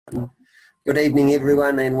Good evening,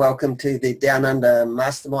 everyone, and welcome to the Down Under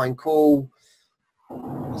Mastermind Call, the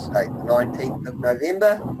 19th of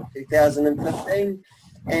November 2015.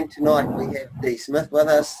 And tonight we have Dee Smith with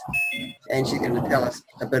us, and she's going to tell us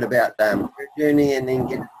a bit about her journey and then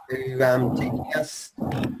get to teaching us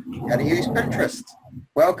how to use Pinterest.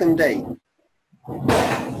 Welcome, Dee.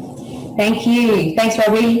 Thank you. Thanks,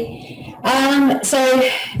 Robbie. So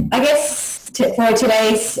I guess for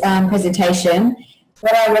today's presentation,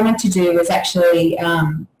 what I wanted to do was actually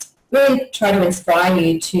really try to inspire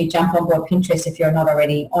you to jump on board Pinterest if you're not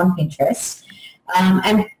already on Pinterest,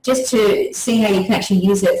 and just to see how you can actually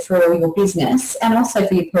use it for your business and also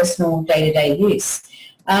for your personal day-to-day use.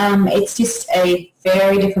 It's just a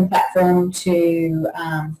very different platform to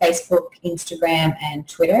Facebook, Instagram, and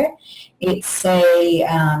Twitter. It's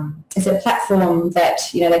a platform that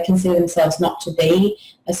they consider themselves not to be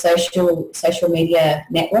a social media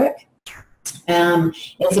network.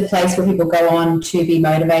 It's a place where people go on to be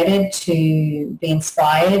motivated, to be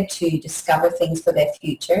inspired, to discover things for their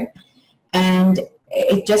future. And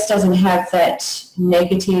it just doesn't have that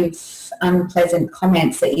negative, unpleasant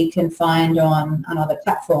comments that you can find on other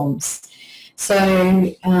platforms. So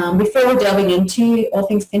before delving into all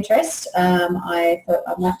things Pinterest, I thought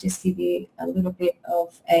I might just give you a little bit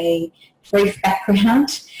of a brief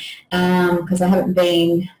background because I haven't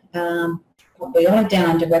been probably on a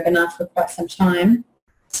Down Under webinar for quite some time.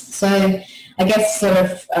 So I guess sort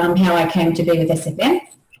of how I came to be with SFM.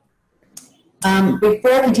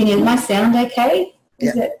 Before I continue, is my sound okay?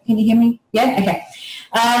 Can you hear me? Yeah? Okay.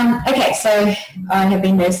 Okay, so I have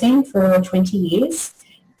been nursing for 20 years.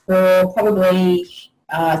 For probably,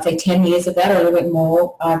 I'd say 10 years of that, or a little bit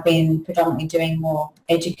more, I've been predominantly doing more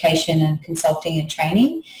education and consulting and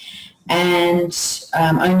training. And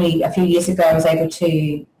only a few years ago, I was able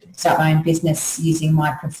to start my own business using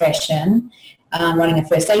my profession, running a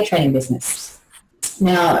first aid training business.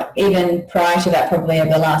 Now, even prior to that, probably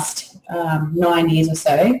over the last 9 years or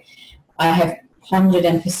so, I have pondered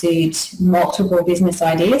and pursued multiple business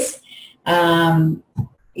ideas.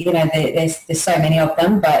 There's so many of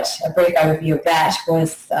them, but a brief overview of that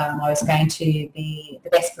was I was going to be the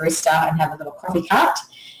best barista and have a little coffee cart,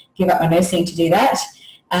 give up my nursing to do that.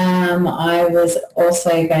 I was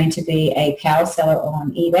also going to be a power seller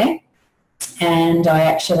on eBay, and I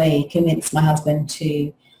actually convinced my husband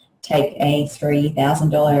to take a $3,000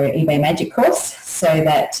 eBay magic course so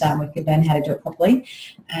that we could learn how to do it properly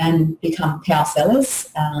and become power sellers.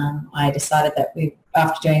 I decided that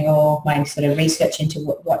after doing all my sort of research into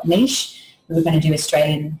what niche, we were going to do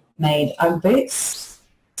Australian-made UGG boots.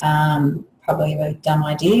 Probably a dumb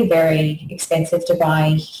idea, very expensive to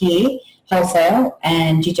buy here, wholesale,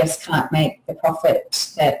 and you just can't make the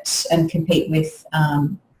profit and compete with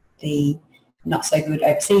the not so good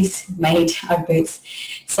overseas made UGG boots.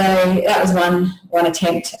 So that was one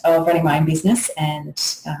attempt of running my own business and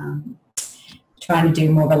trying to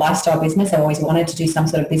do more of a lifestyle business. I always wanted to do some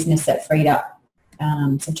sort of business that freed up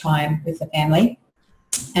some time with the family.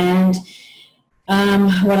 And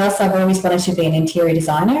what else? I've always wanted to be an interior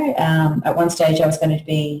designer. At one stage I was going to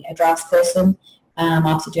be a draftsperson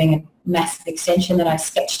after doing a massive extension that I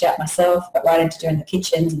sketched out myself, but right into doing the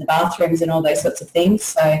kitchens and the bathrooms and all those sorts of things.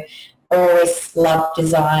 So always loved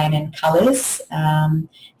design and colours.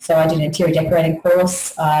 So I did an interior decorating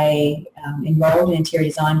course. I enrolled in an interior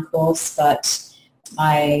design course, but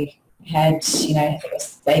I had, I think it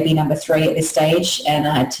was baby number 3 at this stage, and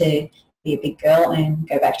I had to be a big girl and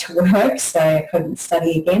go back to work, so I couldn't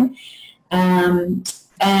study again.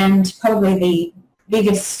 And probably the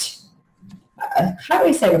biggest, I can't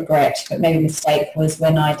really say regret, but maybe mistake, was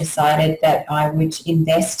when I decided that I would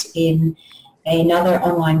invest in another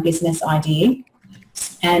online business idea,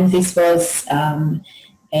 and this was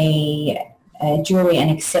a jewellery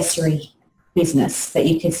and accessory business that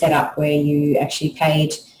you could set up where you actually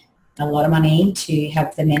paid a lot of money to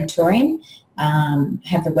have the mentoring,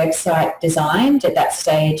 have the website designed. At that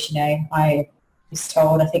stage, I was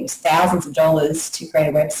told, I think it was thousands of dollars to create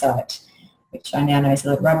a website, which I now know is a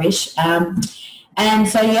little rubbish. And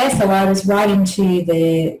so I was right into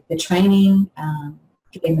the training,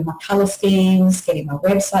 getting my colour schemes, getting my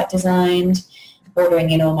website designed, ordering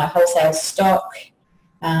in all my wholesale stock,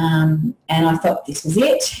 and I thought this was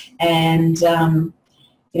it. And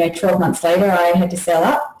 12 months later I had to sell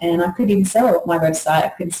up, and I couldn't even sell my website. I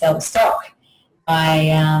couldn't sell the stock.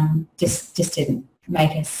 I just didn't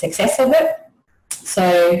make a success of it.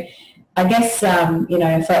 So I guess,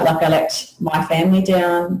 I felt like I let my family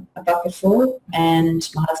down a bucket full, and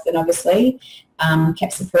my husband obviously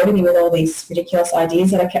kept supporting me with all these ridiculous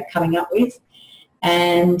ideas that I kept coming up with.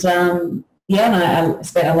 And, yeah, and I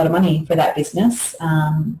spent a lot of money for that business.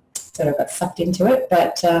 Sort of got sucked into it,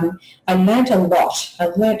 but I learned a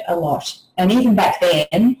lot. And even back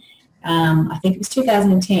then, I think it was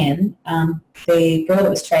 2010, the girl that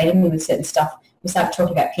was training me with certain stuff, we started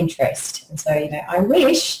talking about Pinterest. And so, I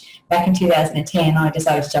wish back in 2010 I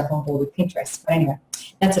decided to jump on board with Pinterest. But anyway,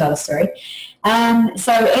 that's another story.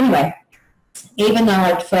 So anyway, even though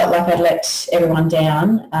I felt like I'd let everyone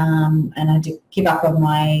down and I had to give up on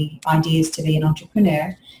my ideas to be an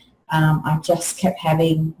entrepreneur, I just kept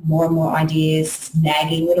having more and more ideas,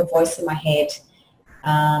 nagging little voice in my head.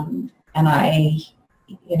 And I,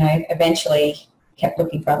 eventually kept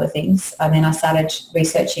looking for other things. And then I started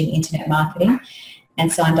researching internet marketing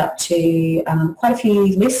and signed up to quite a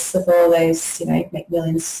few lists of all those, make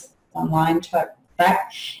millions online type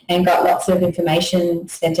crap, and got lots of information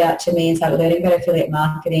sent out to me and started learning about affiliate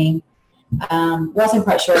marketing. Wasn't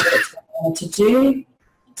quite sure what it's going to do.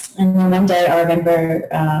 And then one day I remember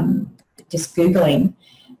just Googling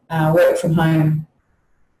work from home,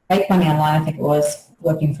 make money online, I think it was,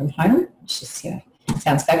 working from home, which just,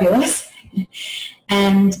 sounds fabulous.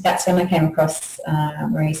 And that's when I came across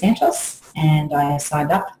Marie Santos, and I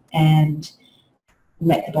signed up and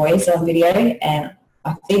met the boys on video, and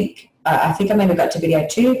I think I maybe got to video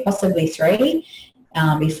 2, possibly 3,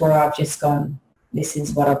 before I've just gone, this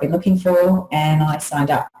is what I've been looking for, and I signed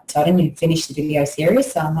up. So I didn't even finish the video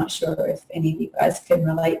series, so I'm not sure if any of you guys can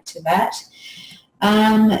relate to that.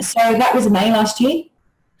 So that was May last year.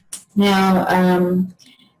 Now,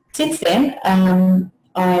 since then,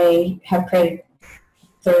 I have created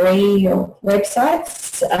 3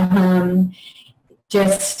 websites.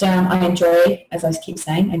 I enjoy, as I keep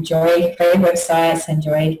saying, enjoy creating websites,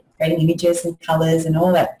 enjoy creating images and colours and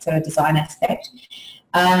all that sort of design aspect.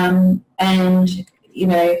 And,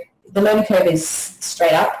 the learning curve is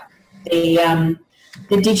straight up. The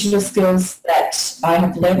digital skills that I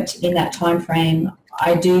have learnt in that time frame,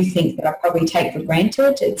 I do think that I probably take for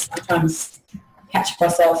granted. It's sometimes catch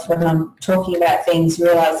myself when I'm talking about things,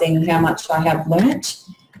 realising how much I have learnt.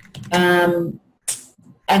 And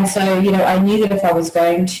so, I knew that if I was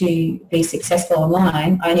going to be successful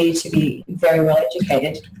online, I needed to be very well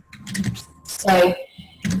educated. So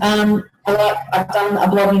I've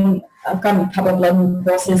done a couple of blogging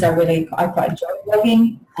courses. I quite enjoy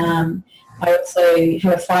blogging. I also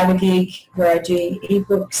have a Fiverr gig where I do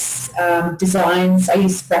ebooks, designs. I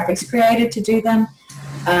use Graphics Creator to do them.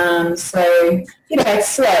 So, it's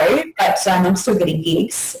slow, but I'm still getting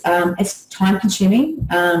gigs. It's time consuming,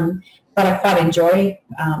 but I quite enjoy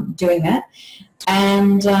doing that.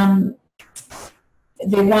 And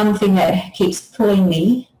the one thing that keeps pulling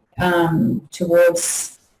me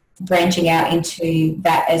towards branching out into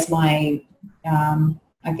that as my,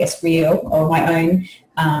 real or my own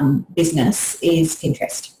business is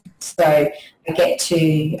Pinterest. So I get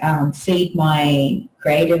to feed my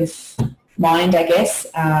creative mind, I guess,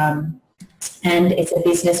 and it's a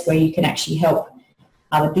business where you can actually help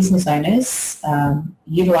other business owners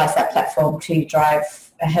utilise that platform to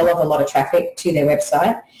drive a hell of a lot of traffic to their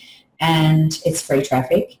website, and it's free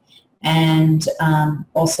traffic, and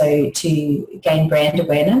also to gain brand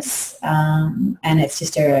awareness, and it's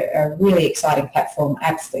just a really exciting platform.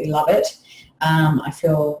 Absolutely love it. I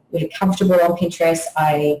feel really comfortable on Pinterest.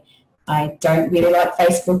 I don't really like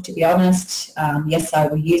Facebook, to be honest. Yes, I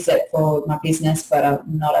will use it for my business, but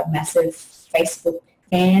I'm not a massive Facebook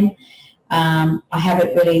fan. I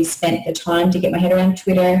haven't really spent the time to get my head around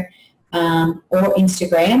Twitter or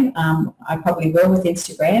Instagram. I probably will with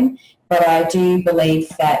Instagram, but I do believe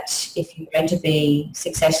that if you're going to be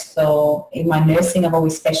successful in my nursing, I've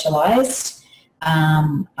always specialised.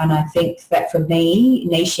 And I think that for me,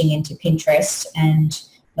 niching into Pinterest and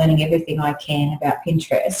learning everything I can about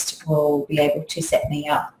Pinterest will be able to set me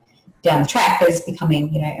up down the track as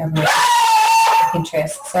becoming, a real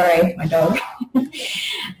Pinterest. Sorry, my dog.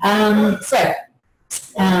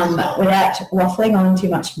 Without waffling on too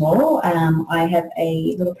much more, I have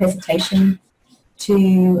a little presentation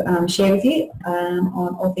to share with you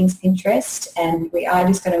on all things Pinterest, and we are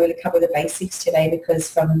just going to really cover the basics today, because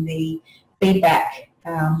from the feedback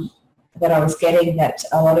that I was getting, that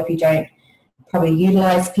a lot of you don't probably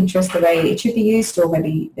utilise Pinterest the way it should be used, or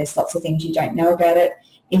maybe there's lots of things you don't know about it.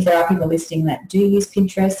 If there are people listening that do use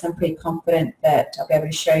Pinterest, I'm pretty confident that I'll be able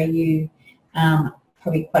to show you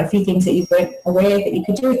probably quite a few things that you weren't aware that you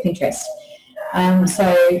could do with Pinterest.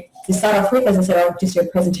 So to start off with, as I said, I'll just do a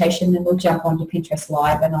presentation, and we'll jump onto Pinterest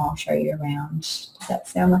Live and I'll show you around. Does that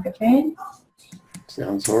sound like a plan?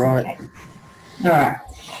 Sounds all right. Okay. All right.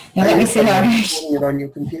 Now let me see how I go. It on your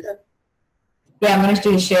computer? Yeah, I'm going to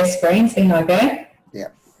do the share screen, see how I go. Yeah.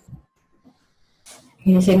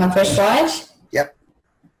 Can you see my first slide? Yep.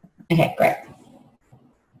 Okay, great.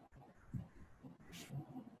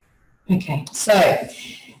 Okay, so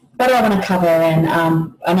what do I want to cover? And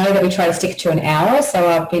I know that we try to stick to an hour, so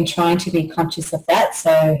I've been trying to be conscious of that.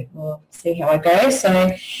 So we'll see how I go.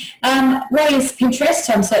 So what is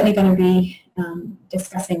Pinterest? I'm certainly going to be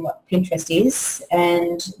discussing what Pinterest is,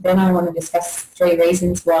 and then I want to discuss 3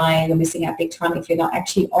 reasons why you're missing out big time if you're not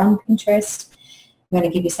actually on Pinterest. I'm going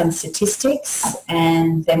to give you some statistics,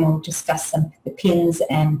 and then we'll discuss the pins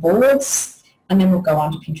and boards, and then we'll go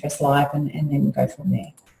on to Pinterest Live, and then we'll go from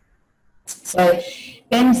there. So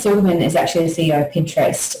Ben Silverman is actually the CEO of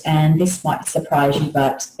Pinterest, and this might surprise you,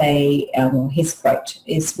 but his quote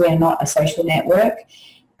is, "We're not a social network.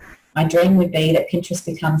 My dream would be that Pinterest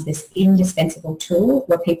becomes this indispensable tool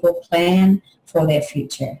where people plan for their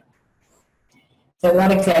future." So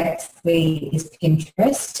what exactly is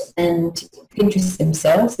Pinterest? And Pinterest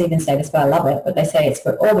themselves even say this, but I love it, but they say it's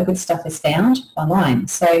where all the good stuff is found online.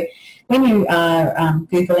 So when you are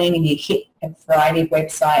Googling and you hit a variety of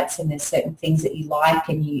websites and there's certain things that you like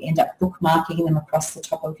and you end up bookmarking them across the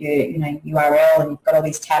top of your URL, and you've got all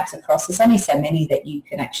these tabs across, there's only so many that you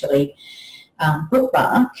can actually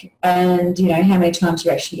bookmark, and how many times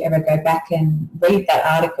you actually ever go back and read that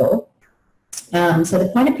article. So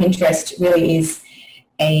the point of Pinterest really is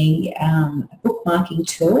a bookmarking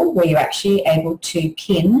tool where you're actually able to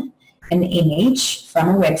pin an image from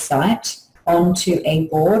a website onto a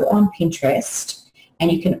board on Pinterest,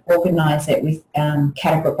 and you can organize it with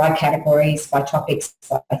by categories, by topics,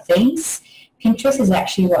 by themes. Pinterest is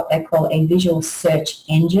actually what they call a visual search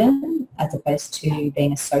engine as opposed to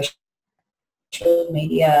being a social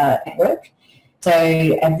media network. So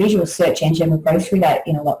a visual search engine, we'll go through that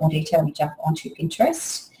in a lot more detail when we jump onto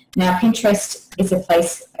Pinterest. Now Pinterest is a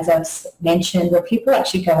place, as I've mentioned, where people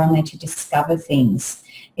actually go on there to discover things.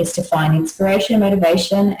 It's to find inspiration,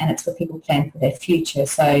 motivation, and it's where people plan for their future.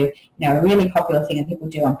 So, a really popular thing that people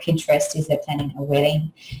do on Pinterest is they're planning a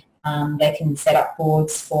wedding. They can set up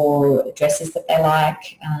boards for dresses that they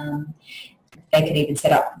like. They could even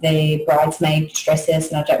set up their bridesmaid dresses,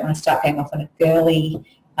 and I don't want to start going off on a girly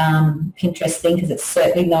Pinterest thing because it's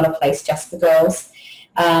certainly not a place just for girls.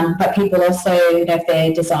 But people also, if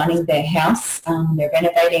they're designing their house, they're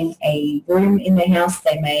renovating a room in their house,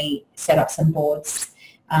 they may set up some boards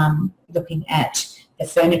looking at the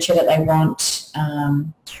furniture that they want.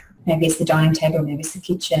 Maybe it's the dining table, maybe it's the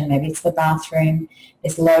kitchen, maybe it's the bathroom.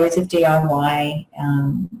 There's loads of DIY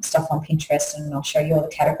stuff on Pinterest, and I'll show you all the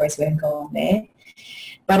categories we can go on there.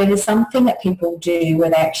 But it is something that people do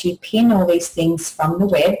where they actually pin all these things from the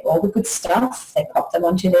web, all the good stuff, they pop them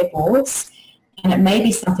onto their boards, and it may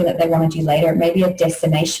be something that they want to do later. It may be a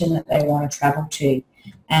destination that they want to travel to.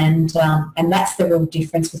 And that's the real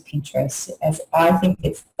difference with Pinterest, as I think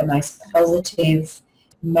it's the most positive,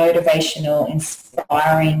 motivational,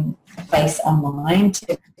 inspiring place online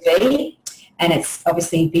to be, and it's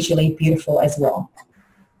obviously visually beautiful as well.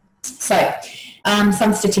 So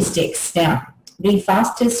some statistics now. The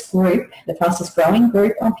fastest growing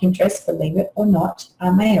group on Pinterest, believe it or not,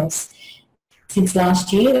 are males. Since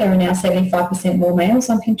last year, there are now 75% more males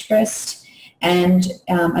on Pinterest. And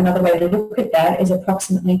another way to look at that is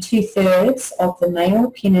approximately 2/3 of the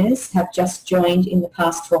male pinners have just joined in the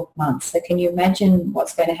past 12 months. So can you imagine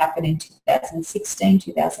what's going to happen in 2016,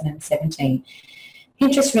 2017?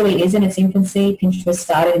 Pinterest really is in its infancy. Pinterest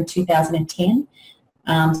started in 2010.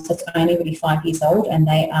 So it's only really 5 years old, and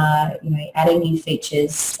they are, adding new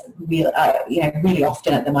features really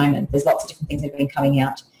often at the moment. There's lots of different things that have been coming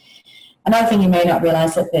out. Another thing you may not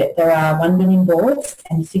realise is that there are 1 billion boards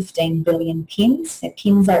and 15 billion pins. Now,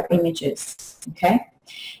 pins are images, okay?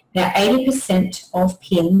 Now, 80% of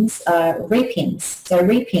pins are repins. So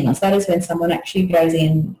repins, that is when someone actually goes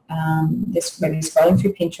in, maybe scrolling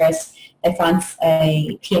through Pinterest, they find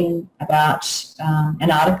a pin about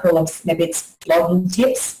an article of, maybe it's blogging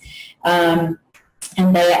tips, and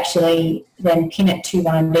they actually then pin it to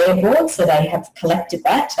one of their boards, so they have collected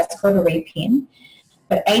that. That's called a repin.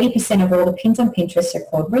 But 80% of all the pins on Pinterest are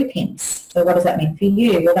called repins. So what does that mean for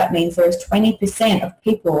you? Well, that means there is 20% of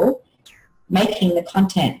people making the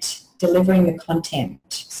content, delivering the content.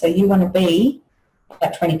 So you want to be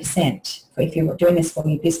that 20% if you're doing this for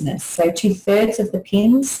your business. So 2/3 of the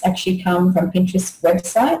pins actually come from Pinterest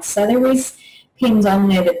websites. So there is pins on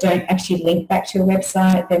there that don't actually link back to a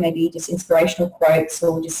website. There may be just inspirational quotes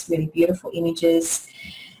or just really beautiful images.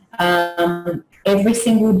 Every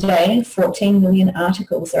single day, 14 million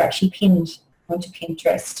articles are actually pinned onto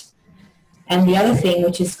Pinterest. And the other thing,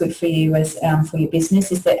 which is good for you as for your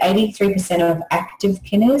business, is that 83% of active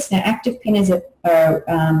pinners. Now, active pinners are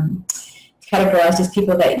categorized as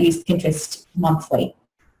people that use Pinterest monthly.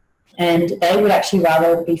 And they would actually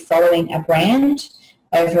rather be following a brand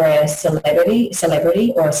over a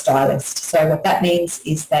celebrity or a stylist. So what that means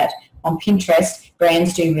is that on Pinterest,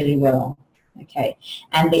 brands do really well. Okay,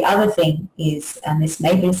 and the other thing is, and this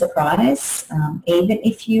may be a surprise, even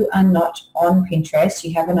if you are not on Pinterest,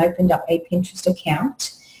 you haven't opened up a Pinterest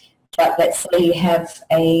account, but let's say you have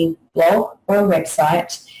a blog or a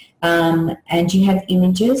website, and you have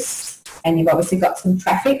images, and you've obviously got some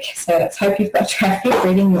traffic, so let's hope you've got traffic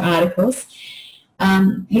reading your articles.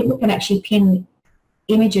 People can actually pin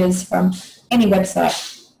images from any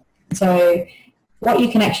website. So what you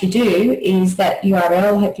can actually do is that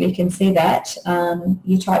URL, hopefully you can see that,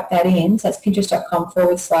 you type that in, so that's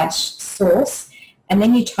pinterest.com/source, and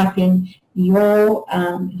then you type in your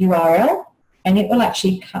URL, and it will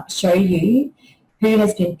actually show you who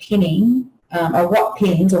has been pinning, or what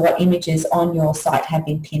pins or what images on your site have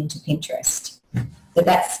been pinned to Pinterest. So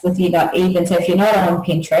that's with you not even, so if you're not on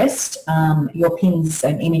Pinterest, your pins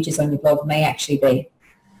and images on your blog may actually be.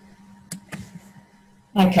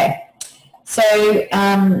 Okay. So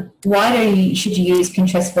why should you use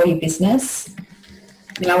Pinterest for your business?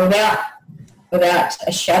 Now, without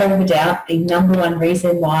a shadow of a doubt, the number one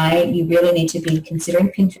reason why you really need to be considering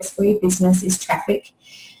Pinterest for your business is traffic.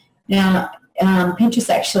 Now, Pinterest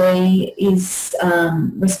actually is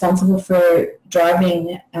responsible for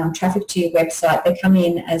driving traffic to your website. They come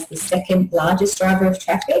in as the second largest driver of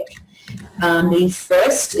traffic. The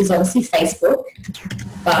first is obviously Facebook,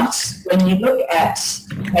 but when you look at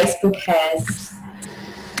Facebook has,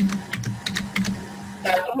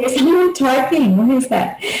 is anyone typing? What is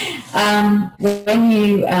that? When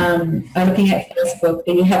you are looking at Facebook,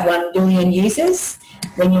 you have 1 billion users.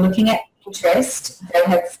 When you're looking at Pinterest, they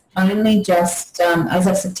have only just, as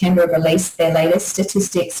of September, released their latest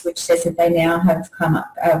statistics, which says that they now have come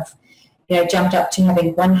up of, jumped up to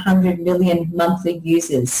having 100 million monthly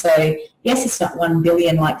users. So yes, it's not 1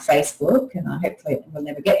 billion like Facebook, and hopefully it will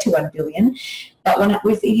never get to 1 billion. But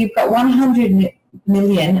if you've got 100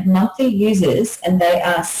 million monthly users, and they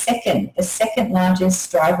are the second largest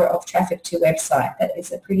driver of traffic to website, that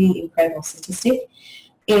is a pretty incredible statistic.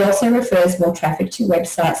 It also refers more traffic to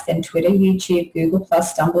websites than Twitter, YouTube, Google+,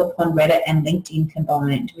 StumbleUpon, Reddit, and LinkedIn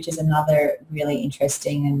combined, which is another really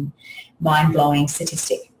interesting and mind-blowing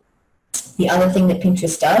statistic. The other thing that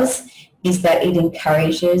Pinterest does is that it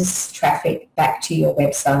encourages traffic back to your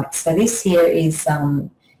website. So this here is a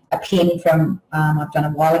pin from, I've done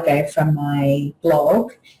a while ago from my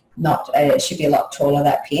blog. It should be a lot taller,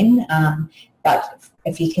 that pin. But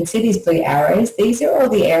if you can see these blue arrows, these are all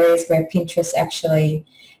the areas where Pinterest actually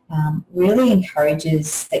really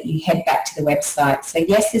encourages that you head back to the website. So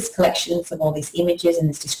yes, there's collections of all these images and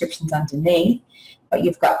there's descriptions underneath, but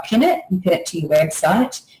you've got you pin it to your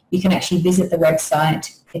website. You can actually visit the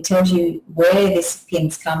website. It tells you where this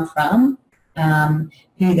pin's come from,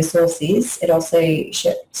 who the source is. It also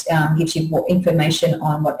gives you more information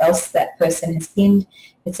on what else that person has pinned.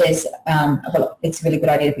 It says, well, it's a really good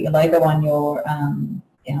idea to put your logo on your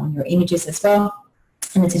images as well.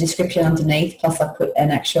 And it's a description underneath, plus I've put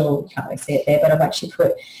an actual, can't really see it there, but I've actually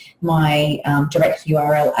put my direct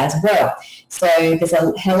URL as well. So there's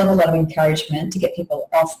a hell of a lot of encouragement to get people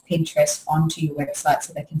off Pinterest onto your website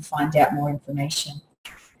so they can find out more information.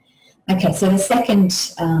 Okay, so the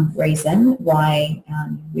second reason why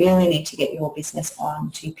you really need to get your business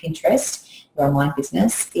onto Pinterest, your online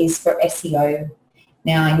business, is for SEO.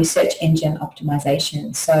 Now, your search engine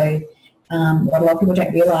optimization. So what a lot of people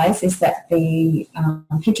don't realize is that the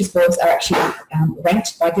Pinterest boards are actually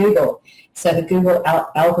ranked by Google. So the Google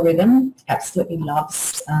algorithm absolutely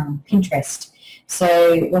loves Pinterest. So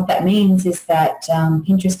what that means is that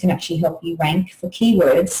Pinterest can actually help you rank for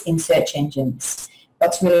keywords in search engines.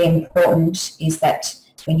 What's really important is that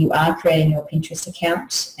when you are creating your Pinterest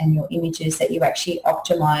account and your images, that you actually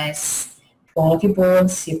optimize all of your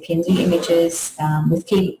boards, your pins, your images with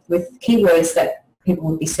keywords that people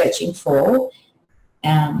would be searching for,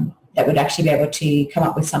 that would actually be able to come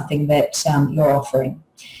up with something that you're offering.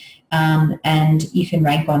 And you can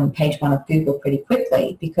rank on page 1 of Google pretty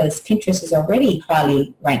quickly because Pinterest is already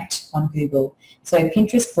highly ranked on Google. So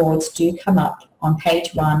Pinterest boards do come up on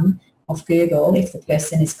page 1 of Google if the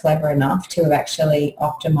person is clever enough to have actually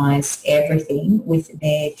optimized everything with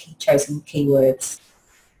their chosen keywords.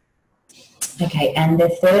 Okay, and the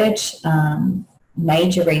third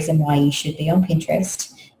major reason why you should be on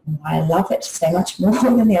Pinterest, and why I love it so much more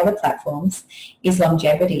than the other platforms, is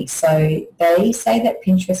longevity. So they say that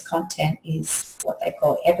Pinterest content is what they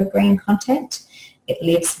call evergreen content. It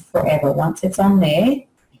lives forever. Once it's on there,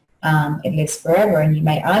 it lives forever. And you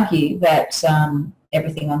may argue that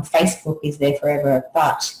everything on Facebook is there forever,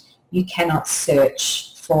 but you cannot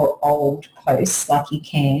search for old posts like you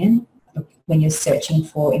can when you're searching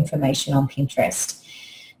for information on Pinterest.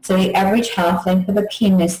 So the average half length of a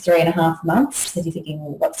pin is 3.5 months. So you're thinking,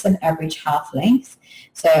 well, what's an average half length?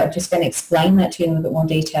 So I'm just going to explain that to you in a little bit more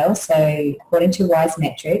detail. So according to Wise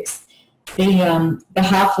Metrics, the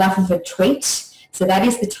half-life of a tweet, so that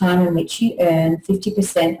is the time in which you earn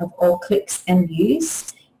 50% of all clicks and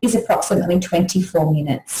views, is approximately 24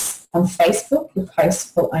 minutes. On Facebook, your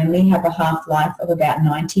post will only have a half-life of about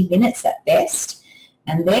 90 minutes at best.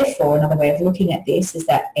 And therefore, another way of looking at this is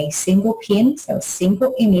that a single pin, so a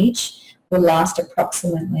single image, will last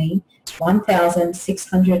approximately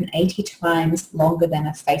 1,680 times longer than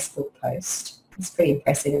a Facebook post. It's pretty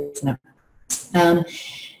impressive, isn't it?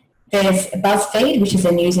 There's BuzzFeed, which is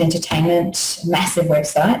a news and entertainment massive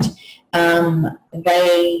website.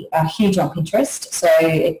 They are huge on Pinterest, so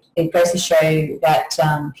it goes to show that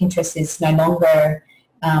Pinterest is no longer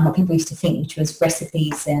what people used to think, which was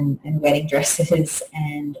recipes and wedding dresses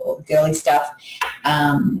and all the girly stuff.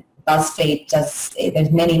 BuzzFeed does,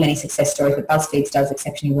 there's many success stories, but BuzzFeed does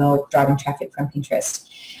exceptionally well driving traffic from Pinterest.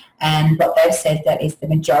 And what they've said that is the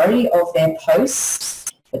majority of their posts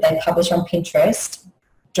that they publish on Pinterest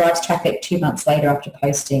drives traffic 2 months later after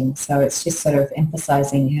posting. So it's just sort of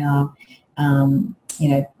emphasizing how,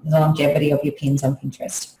 the longevity of your pins on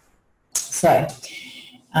Pinterest. So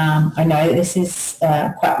I know that this is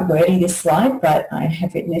quite wordy, this slide, but I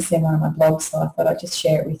have written this in one of my blogs, so I thought I'd just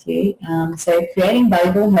share it with you. So creating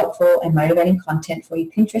valuable, helpful and motivating content for your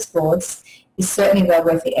Pinterest boards is certainly well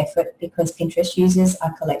worth the effort, because Pinterest users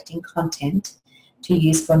are collecting content to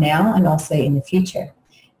use for now and also in the future.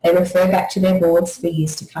 They refer back to their boards for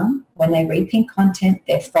years to come. When they repin content,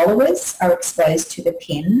 their followers are exposed to the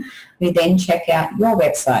pin, who then check out your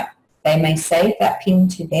website. They may save that pin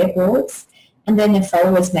to their boards, and then their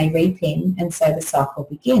followers may repin, and so the cycle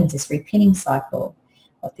begins, this repinning cycle.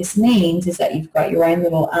 What this means is that you've got your own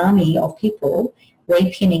little army of people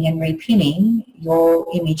repinning and repinning your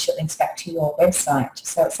image that links back to your website.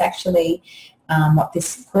 So it's actually what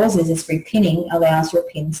this causes is repinning allows your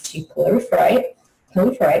pins to proliferate,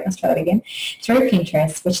 let's try that again, through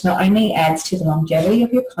Pinterest, which not only adds to the longevity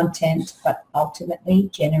of your content, but ultimately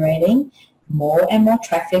generating more and more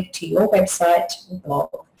traffic to your website or blog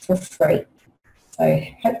for free. So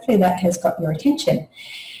hopefully that has got your attention.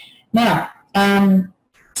 Now,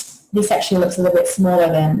 this actually looks a little bit smaller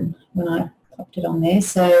than when I popped it on there.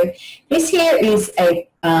 So this here is a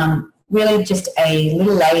really just a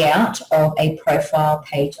little layout of a profile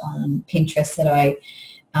page on Pinterest that I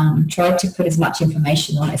tried to put as much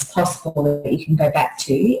information on as possible that you can go back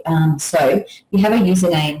to. So you have a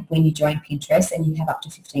username when you join Pinterest, and you have up to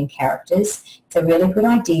 15 characters. It's a really good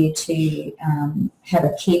idea to have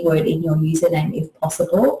a keyword in your username if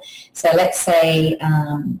possible. So let's say,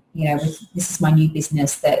 this is my new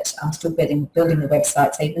business that I'm still building the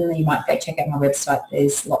website. So even though you might go check out my website,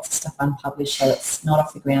 there's lots of stuff unpublished, so it's not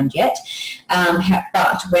off the ground yet.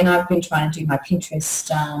 But when I've been trying to do my Pinterest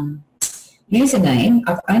username,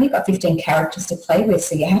 I've only got 15 characters to play with,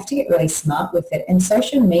 so you have to get really smart with it. And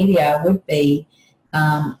social media would be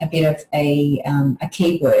a bit of a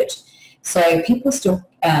keyword. So people still,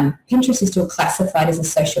 Pinterest is still classified as a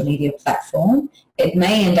social media platform. It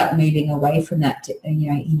may end up moving away from that, in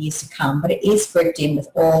years to come, but it is grouped in with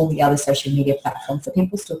all the other social media platforms, so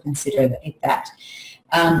people still consider it that.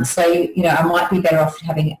 I might be better off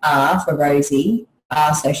having R for Rosie,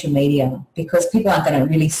 R social media, because people aren't going to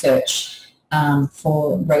really search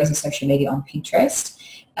for Rosie social media on Pinterest.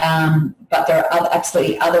 But there are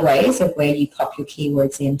absolutely other ways of where you pop your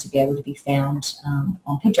keywords in to be able to be found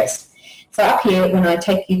on Pinterest. So up here, when I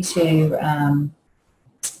take you to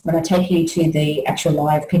the actual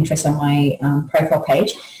live Pinterest on my profile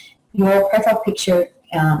page, your profile picture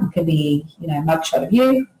can be, a mugshot of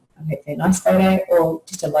you, hopefully a nice photo, or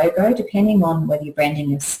just a logo, depending on whether you're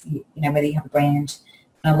branding this, whether you have a brand,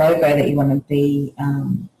 a logo that you want to be,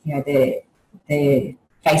 the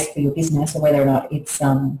face for your business, or whether or not it's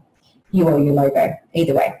you or your logo.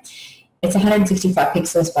 Either way, it's 165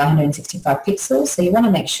 pixels by 165 pixels. So you want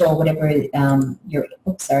to make sure whatever your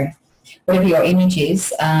image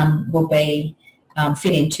is will be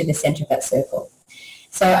fit into the center of that circle.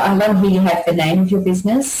 So along here you have the name of your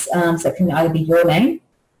business. So it can either be your name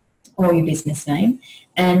or your business name.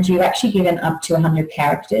 And you've actually given up to 100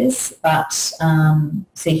 characters, but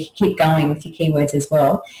so you keep going with your keywords as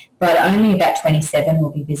well, but only about 27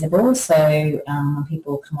 will be visible. So when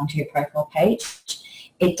people come onto your profile page,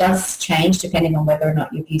 it does change depending on whether or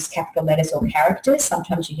not you've used capital letters or characters.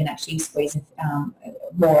 Sometimes you can actually squeeze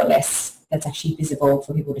more or less that's actually visible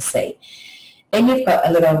for people to see. Then you've got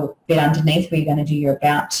a little bit underneath where you're going to do your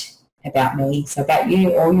about me, so about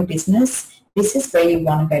you or your business. This is where you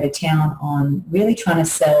want to go to town on really trying to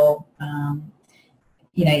sell,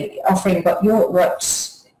 offering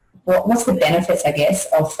what's the benefits, I guess,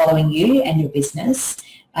 of following you and your business.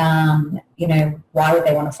 Why would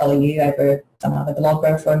they want to follow you over some other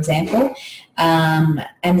blogger, for example?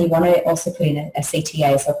 And you want to also put in a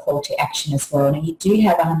CTA, so a call to action as well. Now, you do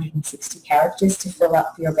have 160 characters to fill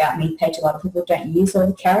up your About Me page. A lot of people don't use all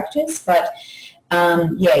the characters, but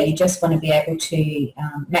you just want to be able to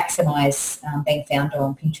maximise being found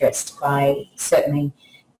on Pinterest by certainly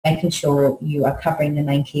making sure you are covering the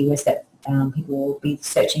main keywords that people will be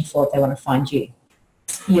searching for if they want to find you.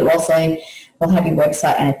 You also will have your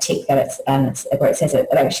website and a tick that it's where it says it.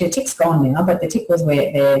 Actually, the tick's gone now, but the tick was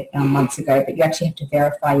there months ago. But you actually have to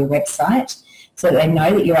verify your website so that they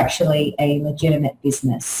know that you're actually a legitimate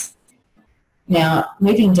business. Now,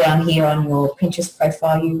 moving down here on your Pinterest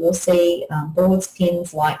profile, you will see boards,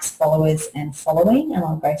 pins, likes, followers, and following. And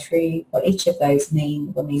I'll go through what each of those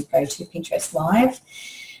mean when we go to Pinterest Live.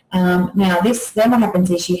 Now, then what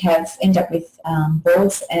happens is you end up with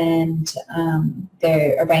boards, and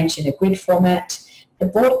they're arranged in a grid format. The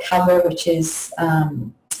board cover, which is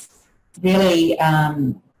really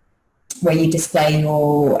where you display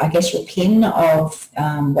your pin of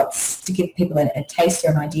what's to give people a taste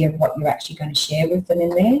or an idea of what you're actually going to share with them in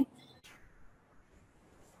there.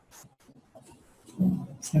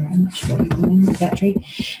 Sorry, I'm not sure what you're doing with the battery.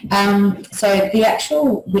 So the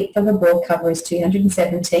actual width of a board cover is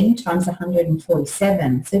 217 times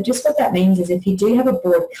 147. So just what that means is if you do have a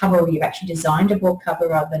board cover or you've actually designed a board cover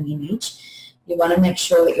rather than an image, you want to make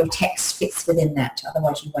sure that your text fits within that,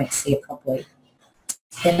 otherwise you won't see it properly.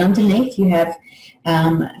 Then underneath you have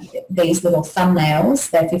these little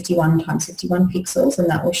thumbnails. They're 51 times 51 pixels, and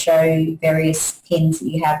that will show various pins that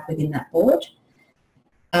you have within that board.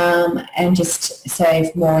 And just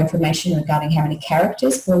save more information regarding how many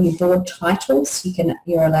characters. For your board titles,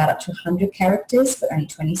 you're allowed up to 100 characters, but only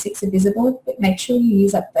 26 are visible. But make sure you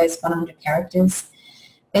use up those 100 characters.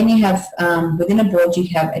 Then you have, within a board, you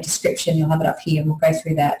have a description. You'll have it up here, and we'll go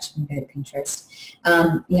through that and go to Pinterest.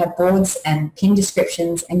 You have boards and pin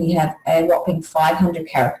descriptions, and you have a whopping 500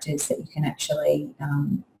 characters that you can actually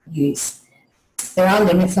use. There are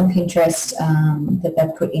limits on Pinterest that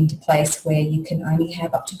they've put into place where you can only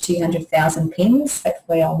have up to 200,000 pins.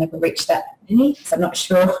 Hopefully I'll never reach that many, so I'm not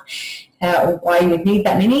sure why you would need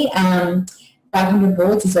that many. 500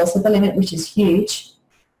 boards is also the limit, which is huge.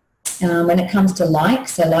 When it comes to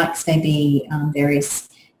likes, so likes may be various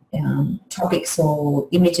topics or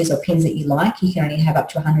images or pins that you like. You can only have up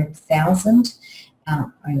to 100,000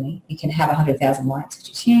 only. You can have 100,000 likes, which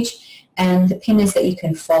is huge. And the pinners that you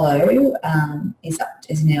can follow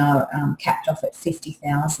is now capped off at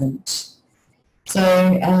 50,000.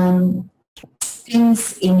 So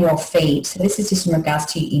pins in your feed. So this is just in regards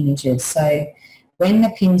to your images. So when the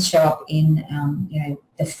pins show up in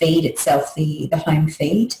the feed itself, the home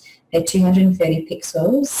feed, they're 230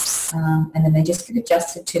 pixels, and then they just get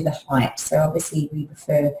adjusted to the height. So obviously we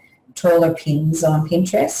prefer taller pins on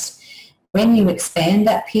Pinterest. When you expand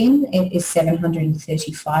that pin, it is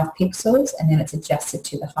 735 pixels, and then it's adjusted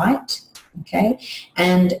to the height. Okay,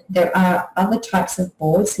 and there are other types of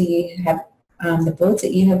boards. So you have the boards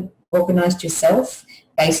that you have organised yourself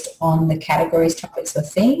based on the categories, topics, or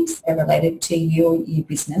themes that are related to your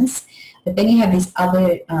business. But then you have these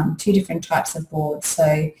other two different types of boards.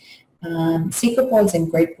 So secret boards and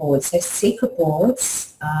group boards. So secret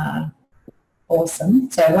boards are awesome.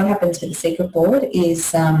 So what happens with the secret board is,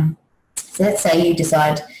 so let's say you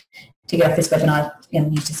decide to get off this webinar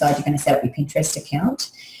and you decide you're going to set up your Pinterest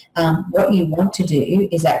account. What you want to do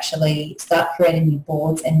is actually start creating your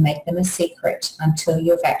boards and make them a secret until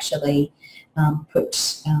you've actually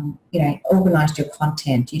organised your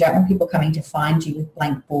content. You don't want people coming to find you with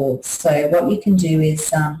blank boards. So what you can do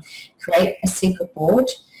is create a secret board.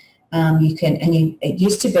 It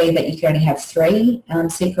used to be that you could only have 3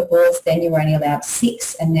 secret boards, then you were only allowed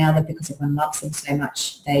 6, and now that because everyone loves them so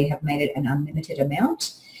much, they have made it an unlimited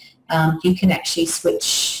amount. You can actually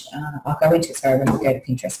switch, I'll go into it, sorry, when we go to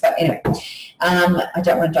Pinterest, but anyway, I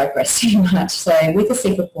don't want to digress too much. So with a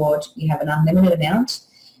secret board, you have an unlimited amount.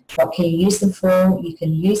 What can you use them for? You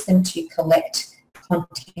can use them to collect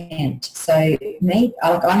content. So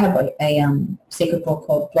I have a secret board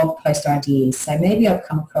called Blog Post Ideas. So maybe I've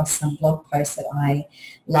come across some blog posts that I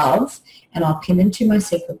love, and I'll pin them to my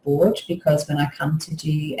secret board, because when I come to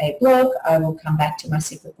do a blog, I will come back to my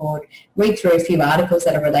secret board, read through a few articles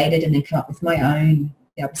that are related, and then come up with my own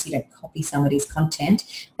obviously don't copy somebody's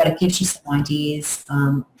content, but it gives you some ideas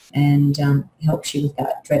and helps you with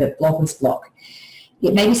that dreaded bloggers block.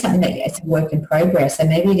 It may be something that it's a work in progress. So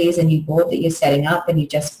maybe it is a new board that you're setting up and you're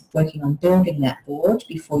just working on building that board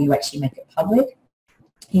before you actually make it public.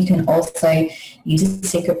 You can also use a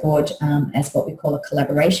secret board as what we call a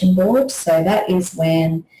collaboration board. So that is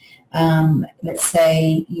when, let's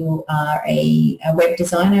say you are a web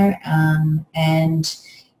designer and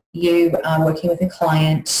you are working with a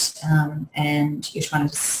client and you're trying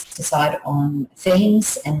to decide on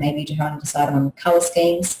themes, and maybe you're trying to decide on colour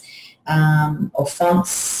schemes or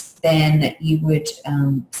fonts. Then you would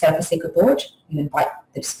set up a secret board. You invite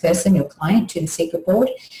this person, your client, to the secret board,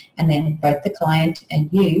 and then both the client and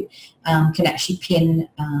you can actually pin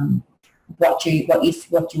what you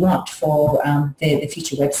want for the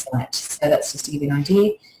future website. So that's just to give you an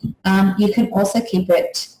idea. You can also keep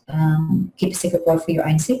a secret board for your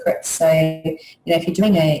own secrets. So, if you're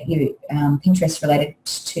doing Pinterest related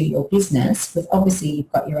to your business, with obviously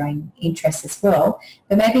you've got your own interests as well,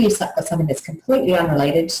 but maybe you've got something that's completely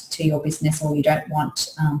unrelated to your business, or you don't want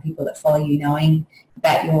people that follow you knowing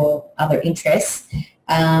about your other interests,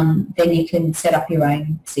 then you can set up your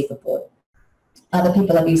own secret board. Other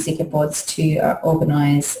people have used secret boards to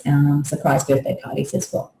organise surprise birthday parties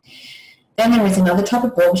as well. Then there is another type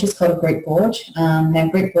of board which is called a group board. Now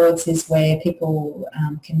group boards is where people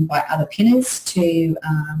can invite other pinners to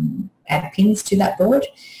add pins to that board,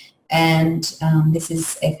 and this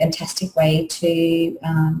is a fantastic way to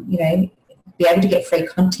be able to get free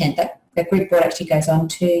content. That group board actually goes on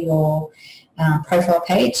to your profile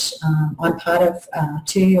page. I'm part of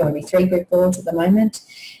 2 or maybe 3 group boards at the moment.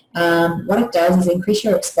 What it does is increase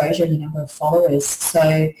your exposure and the number of followers.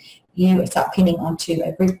 So you start pinning onto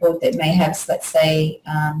a group board that may have, let's say,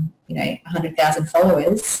 100,000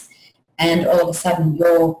 followers, and all of a sudden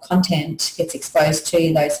your content gets exposed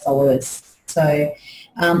to those followers. So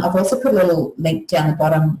I've also put a little link down the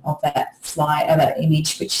bottom of that that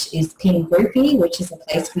image, which is Pin Groupie, which is a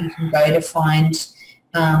place where you can go to find,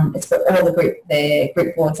 it's where all the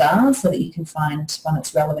group boards are, so that you can find one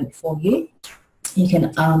that's relevant for you. You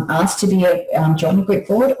can ask to be join a group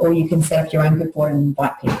board, or you can set up your own group board and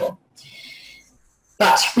invite people.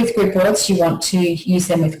 But with group boards, you want to use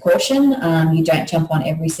them with caution. You don't jump on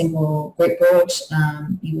every single group board.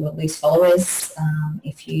 You will lose followers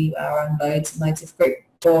if you are on loads and loads of group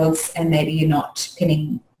boards, and maybe you're not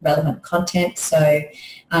pinning relevant content. So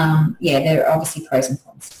there are obviously pros and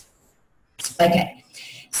cons. Okay,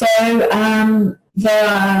 so there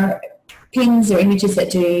are pins or images that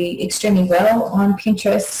do extremely well on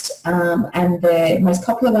Pinterest, and the most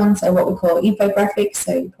popular ones are what we call infographics.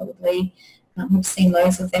 So you probably have seen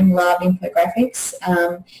loads of them. Love infographics.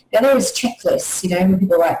 The other is checklists, when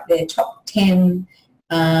people write their top 10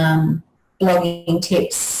 blogging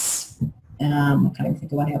tips. I can't even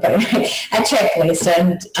think of one here, but a checklist,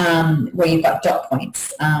 and where you've got dot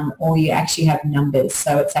points, or you actually have numbers.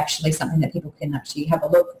 So it's actually something that people can actually have a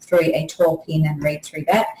look through a tall pin and read through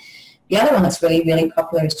that. The other one that's really, really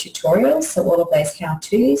popular is tutorials, so all of those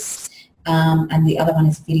how-tos, and the other one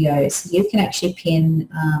is videos. You can actually pin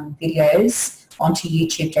videos onto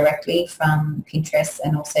YouTube directly from Pinterest,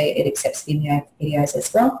 and also it accepts videos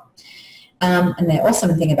as well. And the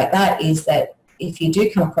awesome thing about that is that if you do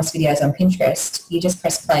come across videos on Pinterest, you just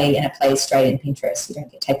press play and it plays straight in Pinterest. You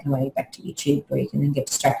don't get taken away back to YouTube, where you can then get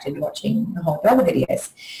distracted watching a whole lot of videos.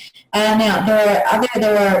 Now,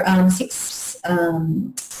 there are 6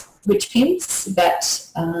 rich pins that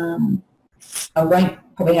I won't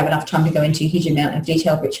probably have enough time to go into a huge amount of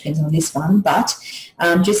detailed rich pins on this one, but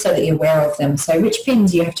just so that you're aware of them. So rich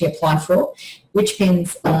pins you have to apply for. Rich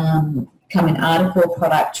pins come in article,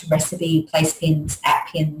 product, recipe, place pins, app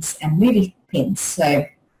pins, and movie pins. So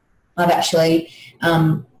I've actually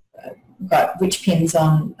got rich pins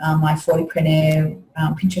on my 40preneur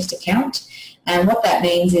Pinterest account. And what that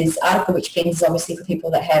means is article rich pins is obviously for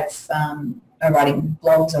people that have are writing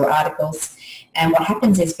blogs or articles. And what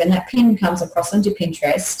happens is when that pin comes across onto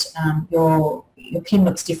Pinterest, your pin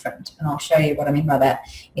looks different, and I'll show you what I mean by that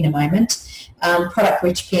in a moment. Product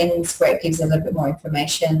rich pins, where it gives a little bit more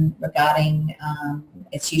information regarding,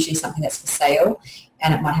 it's usually something that's for sale,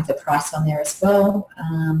 and it might have the price on there as well.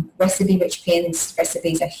 Recipe rich pins,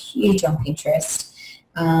 recipes are huge on Pinterest.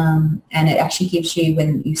 And it actually gives you,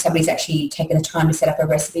 when somebody's actually taken the time to set up a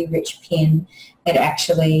recipe rich pin, it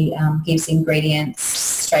actually gives ingredients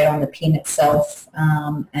straight on the pin itself,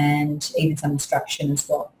 and even some instruction as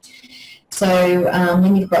well. So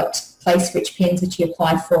when you've got place rich pins which you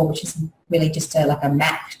apply for, which is really just like a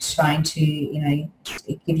map trying to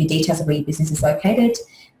give you details of where your business is located.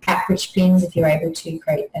 app-rich pins if you're able to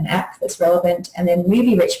create an app that's relevant, and then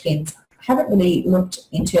movie-rich pins. I haven't really looked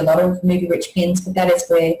into a lot of movie-rich pins, but that is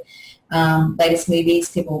where latest movies,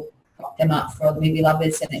 people pop them up for all the movie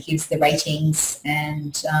lovers, and it gives the ratings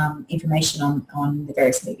and information on the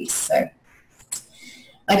various movies. So,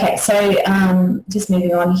 okay, so just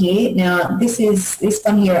moving on here. Now, this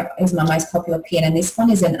one here is my most popular pin, and this one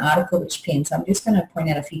is an article-rich pin. So I'm just going to point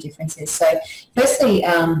out a few differences. So, firstly,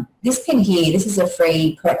 this pin here, this is a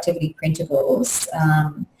free Productivity Printables,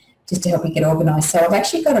 just to help you get organised. So I've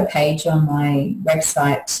actually got a page on my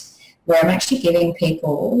website where I'm actually giving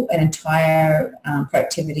people an entire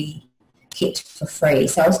productivity kit for free.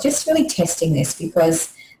 So I was just really testing this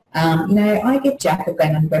because, you know, I get jack of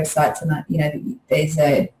going on websites and, you know, there's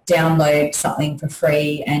a download something for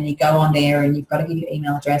free and you go on there and you've got to give your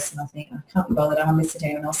email address, and I think, I can't be bothered, I want to listen to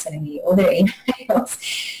anyone else sending me all their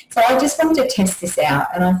emails. So I just wanted to test this out,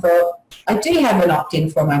 and I thought, I do have an opt-in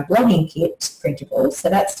for my blogging kit printables, so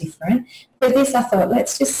that's different. But this, I thought,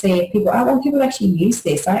 let's just see if people, I want people to actually use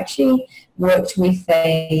this. I actually worked with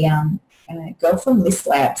a girl from List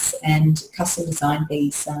Labs and custom designed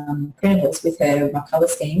these printables with her, my colour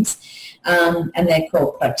schemes, and they're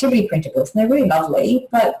called Productivity Printables, and they're really lovely,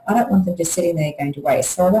 but I don't want them just sitting there going to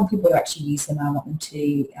waste. So I want people to actually use them, and I want them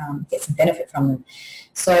to get some benefit from them.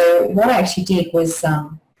 So what I actually did was,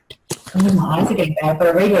 my eyes are getting bad, but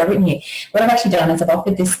I read what I've written here. What I've actually done is I've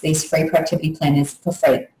offered these free productivity planners for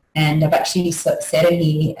free, and I've actually said in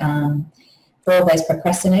here, for all those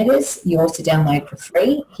procrastinators, yours to download for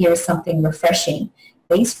free. Here is something refreshing.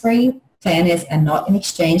 These free planners are not in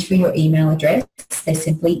exchange for your email address. They're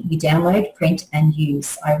simply you download, print, and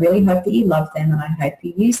use. I really hope that you love them, and I hope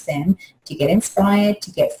you use them to get inspired,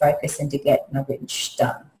 to get focused, and to get knowledge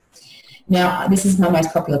done. Now, this is my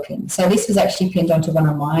most popular pin. So this was actually pinned onto one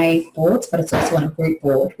of my boards, but it's also on a group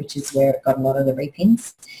board, which is where it got a lot of the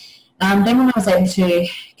repins. Then when I was able to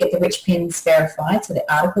get the rich pins verified, so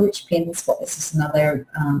the article rich pins, this is another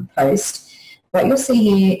post, what you'll see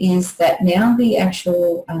here is that now the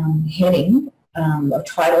actual heading, or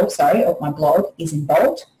title, sorry, of my blog is in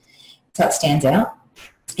bold, so it stands out.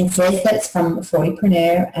 It says that it's from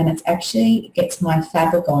 40preneur, and it actually gets my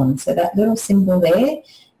fabric on. So that little symbol there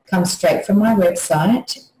comes straight from my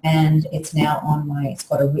website, and it's now on my, it's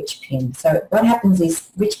got a rich pin. So what happens is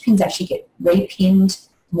rich pins actually get repinned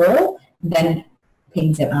more than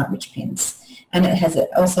pins that aren't rich pins. And it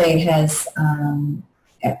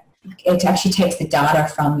actually takes the data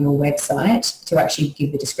from your website to actually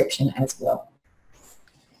give the description as well.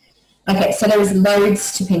 Okay, so there is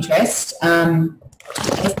loads to Pinterest.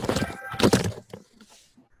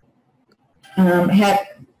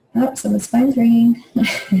 Someone's phone's ringing.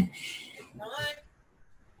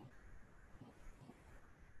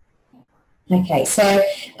 Okay, so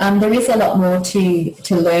there is a lot more to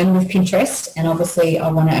learn with Pinterest, and obviously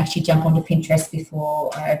I want to actually jump onto Pinterest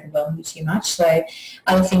before I overwhelm you too much. So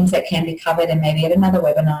other things that can be covered, and maybe at another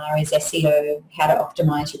webinar, is SEO, how to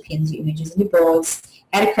optimize your pins, your images, and your boards,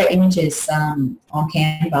 how to create images on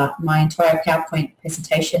Canva. My entire PowerPoint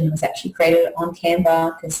presentation was actually created on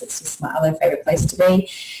Canva because it's just my other favourite place to be,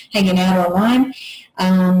 hanging out online.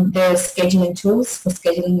 There are scheduling tools for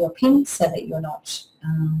scheduling your pins so that you're not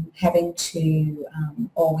having to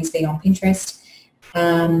always be on Pinterest.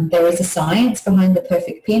 There is a science behind the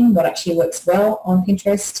perfect pin, what actually works well on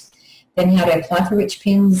Pinterest. Then how to apply for rich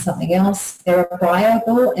pins is something else. There are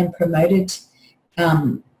buyable and promoted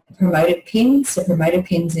pins. So promoted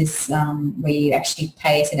pins is where you actually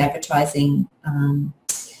pay as an advertising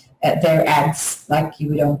their ads like you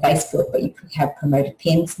would on Facebook, but you have promoted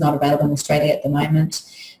pins, not available in Australia at the moment.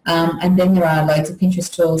 And then there are loads of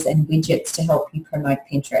Pinterest tools and widgets to help you promote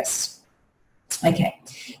Pinterest. Okay,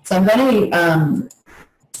 so I'm going to,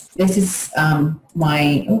 this is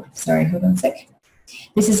my, oh, sorry, hold on a sec.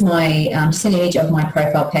 This is my, just an image of my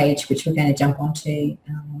profile page, which we're going to jump onto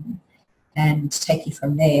and take you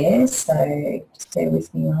from there. So just bear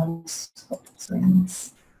with me on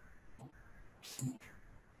screens.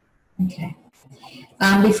 Okay.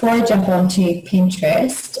 Before I jump on to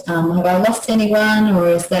Pinterest, have I lost anyone, or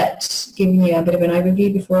is that giving you a bit of an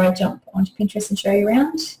overview before I jump onto Pinterest and show you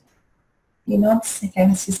around? You nods? Okay,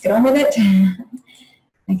 let's just get on with it.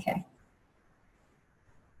 Okay.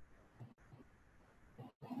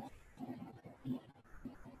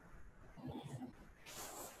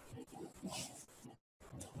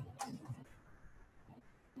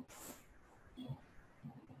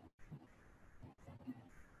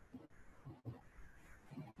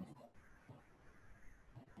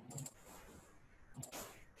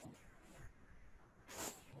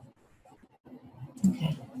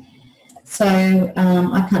 So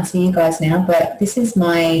I can't see you guys now, but this is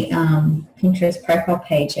my Pinterest profile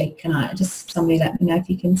page. Can I just, somebody let me know if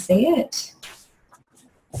you can see it?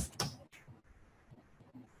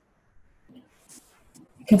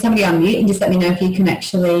 Can somebody unmute and just let me know if you can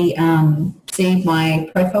actually see my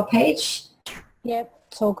profile page? Yep,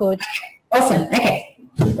 it's all good. Awesome. Okay,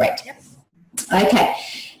 great. Okay,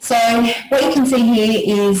 so what you can see here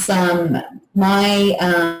is my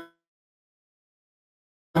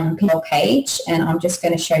Pinterest page, and I'm just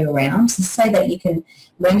going to show you around so that you can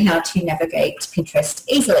learn how to navigate Pinterest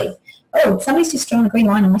easily. Oh, somebody's just drawn a green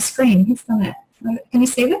line on my screen. Who's done it? Can you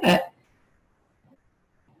see that?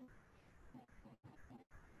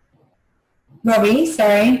 Robbie,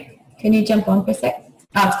 sorry. Can you jump on for a sec?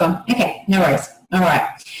 Oh, it's gone. Okay, no worries. All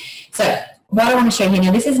right. So what I want to show you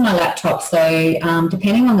now, this is my laptop, so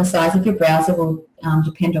depending on the size of your browser will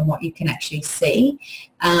depend on what you can actually see.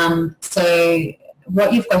 So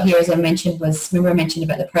what you've got here, as I mentioned, remember I mentioned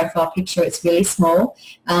about the profile picture, it's really small.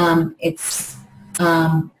 It's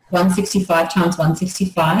 165 times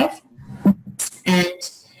 165.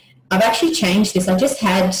 And I've actually changed this. I just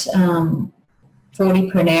had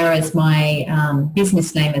 40preneur as my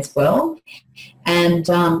business name as well. And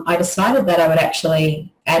I decided that I would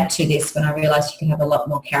actually add to this when I realised you can have a lot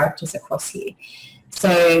more characters across here.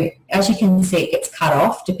 So as you can see, it gets cut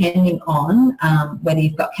off depending on whether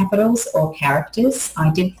you've got capitals or characters.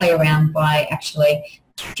 I did play around by actually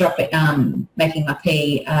making my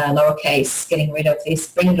P lowercase, getting rid of this,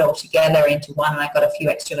 bring it all together into one, and I got a few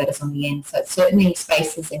extra letters on the end. So it's certainly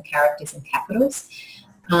spaces and characters and capitals.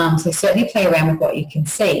 So certainly play around with what you can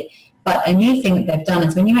see. But a new thing that they've done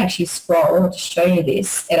is when you actually scroll to show you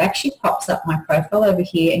this, it actually pops up my profile over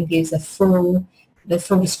here and gives the full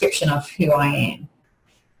description of who I am.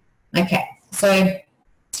 Okay, so I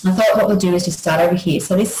thought what we'll do is just start over here.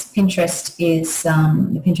 So this Pinterest is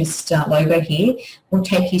the Pinterest logo here. Will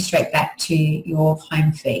take you straight back to your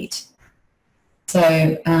home feed.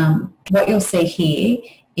 So what you'll see here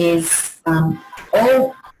is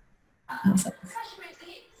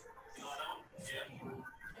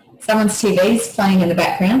someone's TV is playing in the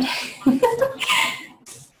background.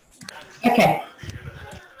 Okay.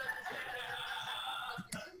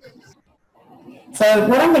 So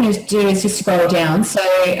what I'm going to do is just scroll down. So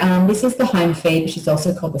this is the home feed, which is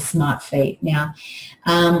also called the smart feed. Now,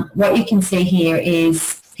 what you can see here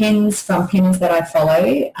is pins from pins that I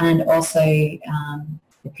follow, and also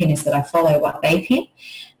the pinners that I follow, what they pin.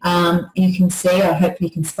 You can see, or hopefully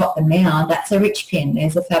you can spot them now, that's a rich pin.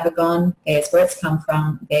 There's a favicon, there's where it's come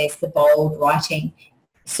from, there's the bold writing.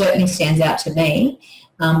 Certainly stands out to me.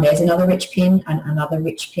 There's another rich pin, and another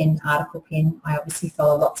rich pin, article pin. I obviously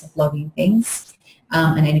follow lots of blogging things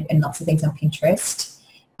and lots of things on Pinterest.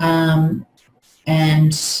 And I'm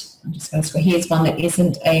just going to scroll. Here's one that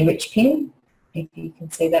isn't a rich pin, if you can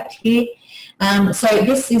see that here. So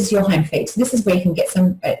this is your home feed. So this is where you can get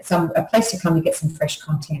a place to come and get some fresh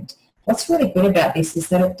content. What's really good about this is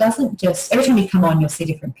that it doesn't just, every time you come on you'll see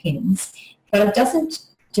different pins, but it doesn't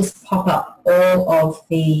just pop up all of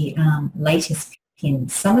the latest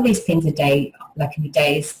pins. Some of these pins are can be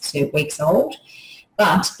days to weeks old,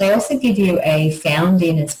 but they also give you a found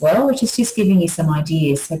in as well, which is just giving you some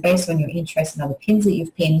ideas. So based on your interest in other pins that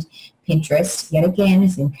you've pinned, Pinterest, yet again,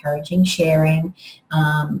 is encouraging sharing,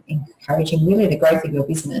 encouraging really the growth of your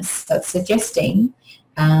business. So it's suggesting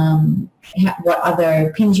what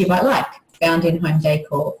other pins you might like, found in home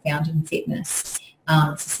decor, found in fitness.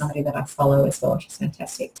 This is somebody that I follow as well, which is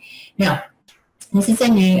fantastic. Now, this is a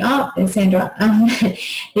new, there's Sandra.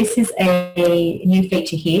 This is a new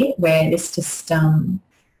feature here where this just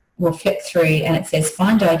will flip through and it says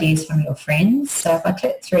find ideas from your friends. So if I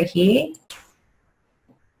click through here,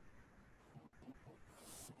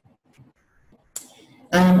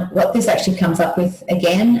 what this actually comes up with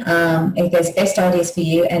again, it goes best ideas for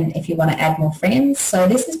you and if you want to add more friends. So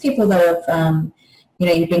this is people that have,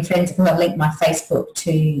 you've been friends, who have linked my Facebook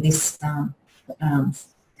to this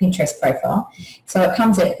Pinterest profile. So it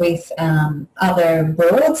comes up with other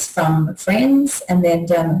boards from friends, and then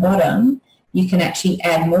down the bottom you can actually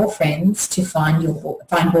add more friends to find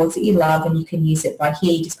boards that you love, and you can use it by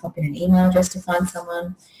here. You just pop in an email address to find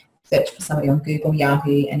someone, search for somebody on Google,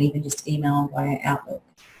 Yahoo, and even just email via Outlook.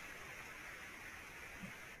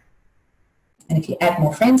 And if you add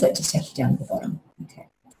more friends, it just takes you down to the bottom. Okay.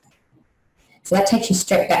 So that takes you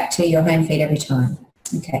straight back to your home feed every time.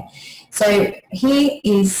 Okay. So here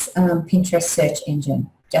is Pinterest search engine,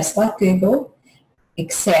 just like Google,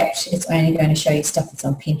 except it's only going to show you stuff that's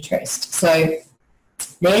on Pinterest. So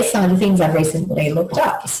there's some of the things I've recently looked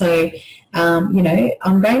up. So, I'm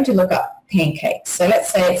going to look up pancakes. So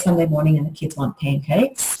let's say it's Sunday morning and the kids want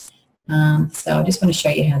pancakes. So I just want to show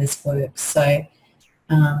you how this works. So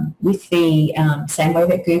with the same way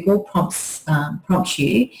that Google prompts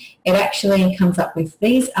you, it actually comes up with,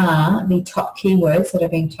 these are the top keywords that are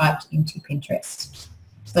being typed into Pinterest.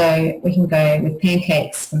 So we can go with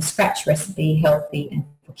pancakes, from scratch recipe, healthy, and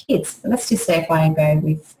for kids. So let's just say if I go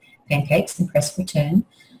with pancakes and press return.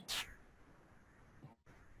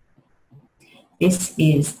 This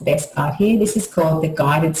is the best part here. This is called the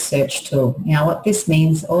guided search tool. Now what this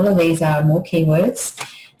means, all of these are more keywords.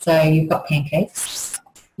 So you've got pancakes,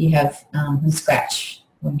 you have from scratch,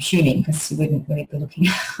 I'm assuming, because you wouldn't really be looking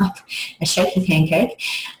up a shaky pancake.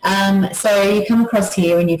 So you come across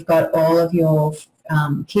here and you've got all of your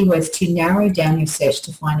keywords to narrow down your search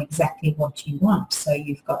to find exactly what you want. So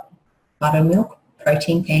you've got buttermilk,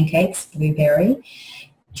 protein pancakes, blueberry,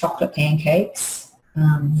 chocolate pancakes,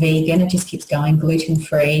 vegan, it just keeps going,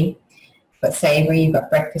 gluten-free, but savoury, you've got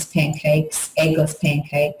breakfast pancakes, eggless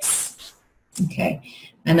pancakes. Okay,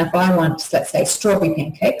 and if I want, let's say, strawberry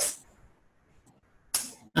pancakes,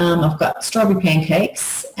 I've got strawberry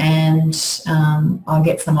pancakes, and I'll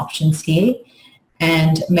get some options here,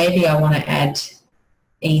 and maybe I want to add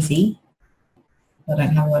easy. I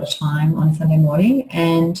don't have a lot of time on Sunday morning,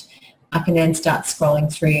 and I can then start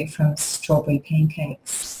scrolling through from strawberry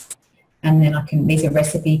pancakes. And then I can, these are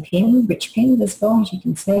recipe pins, rich pins as well, as you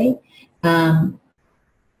can see. One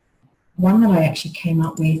that I actually came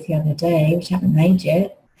up with the other day, which I haven't made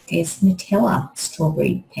yet, is Nutella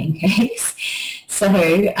strawberry pancakes. So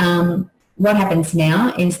what happens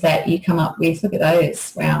now is that you come up with, look at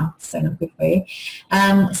those, wow, so not good for you.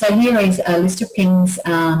 So here is a list of pins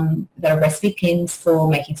that are recipe pins for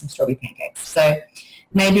making some strawberry pancakes. So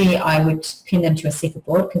maybe I would pin them to a secret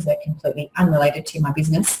board because they're completely unrelated to my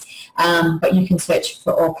business. But you can search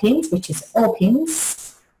for all pins, which is all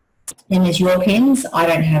pins. Then there's your pins. I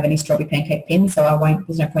don't have any strawberry pancake pins, so I won't,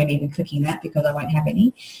 there's no point even clicking that because I won't have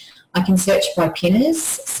any. I can search by pinners.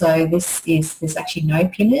 So there's actually no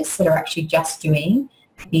pinners that are actually just doing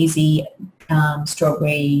easy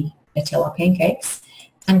strawberry Nutella pancakes.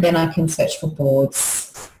 And then I can search for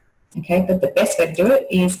boards. Okay, but the best way to do it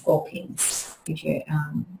is all pins. Gives you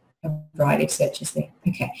a variety of searches there.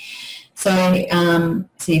 Okay, so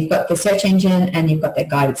so you've got the search engine and you've got that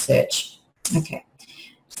guided search. Okay,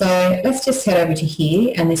 so let's just head over to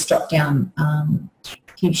here, and this drop down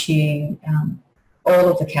gives you all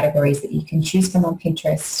of the categories that you can choose from on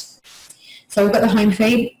Pinterest. So we've got the home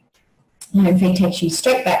feed. The home feed takes you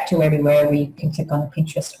straight back to everywhere where you can click on the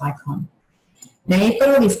Pinterest icon. Now you've got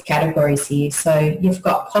all these categories here. So you've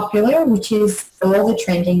got popular, which is all the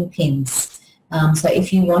trending pins. So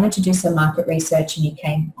if you wanted to do some market research and you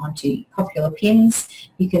came onto popular pins,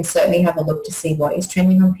 you can certainly have a look to see what is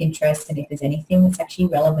trending on Pinterest and if there's anything that's actually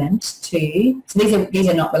relevant to. So these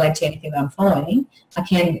are not related to anything that I'm following. I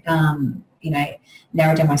can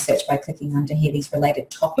narrow down my search by clicking under here these related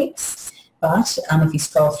topics. But if you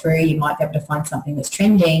scroll through, you might be able to find something that's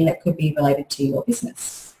trending that could be related to your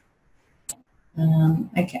business.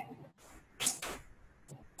 Okay.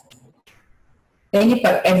 Then you've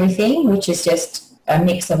got everything, which is just a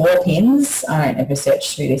mix of all pins. I don't ever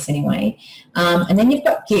search through this anyway. And then you've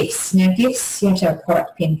got gifts. Now gifts, you have to have a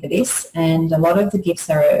product pin for this, and a lot of the gifts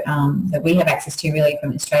are that we have access to really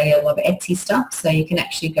from Australia, a lot of Etsy stuff. So you can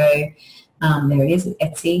actually go, there it is,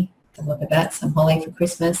 Etsy, have a look at that, some holly for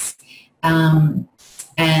Christmas.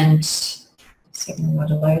 And just getting a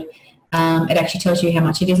lot of load. It actually tells you how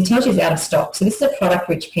much it is. It tells you it's out of stock. So this is a product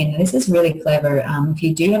rich pin. This is really clever. If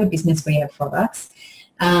you do have a business where you have products,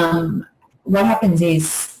 what happens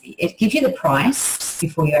is it gives you the price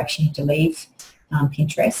before you actually have to leave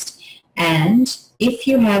Pinterest. And if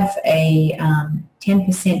you have a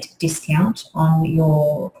 10% discount on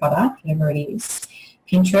your product, whatever it is,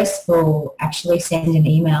 Pinterest will actually send an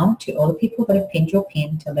email to all the people that have pinned your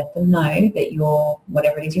pin to let them know that your,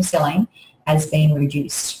 whatever it is you're selling, has been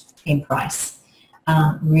reduced in price.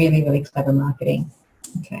 Really, really clever marketing.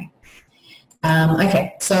 Okay.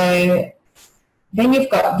 Okay, so then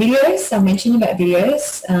you've got videos. I mentioned about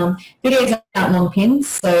videos. Videos aren't long pins,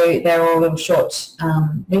 so they're all little short.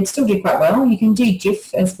 They still do quite well. You can do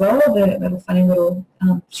GIF as well, the little funny little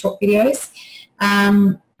short videos.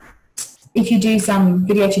 If you do some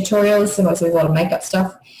video tutorials, so there's a lot of makeup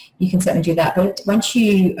stuff, you can certainly do that. But once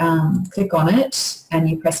you click on it and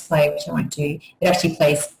you press play, which I won't do, it actually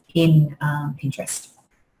plays in Pinterest.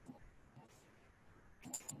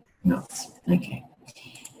 Okay.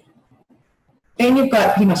 Then you've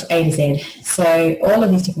got pretty much A to Z. So all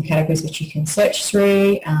of these different categories which you can search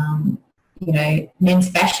through. You know, men's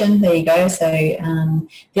fashion, there you go. So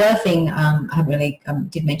the other thing I haven't really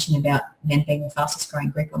did mention about men being the fastest growing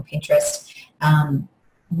group on Pinterest,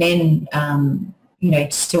 men,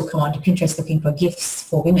 still come onto Pinterest looking for gifts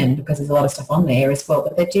for women because there's a lot of stuff on there as well.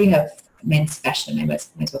 But they do have men's fashion. I may as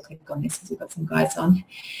well click on this because we've got some guys on.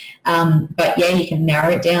 But yeah, you can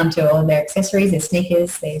narrow it down to all of their accessories, their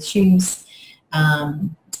sneakers, their shoes,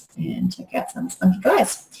 and check out some spunky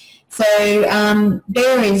guys. So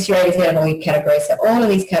there is your A to Z of all your categories. So all of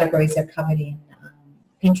these categories are covered in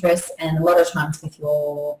Pinterest, and a lot of times with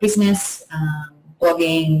your business,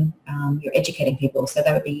 blogging, you're educating people. So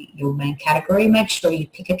that would be your main category. Make sure you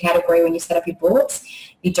pick a category when you set up your boards.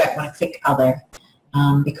 You don't want to click other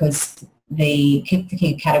because picking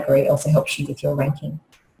a category also helps you with your ranking.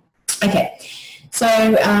 Okay, so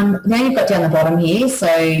now you've got down the bottom here,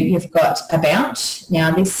 so you've got About.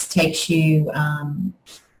 Now this takes you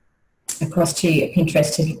across to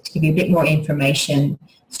Pinterest to give you a bit more information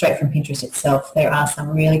straight from Pinterest itself. There are some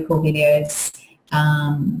really cool videos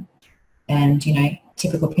and,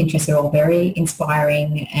 typical Pinterest are all very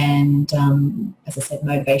inspiring and, as I said,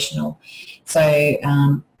 motivational. So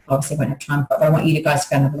obviously I won't have time, but I want you guys to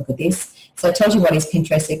go and have a look at this. So it tells you what is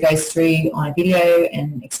Pinterest. It goes through on a video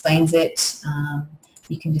and explains it.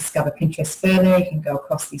 You can discover Pinterest further. You can go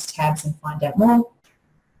across these tabs and find out more.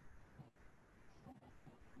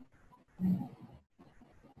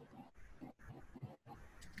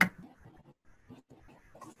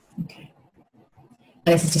 Okay.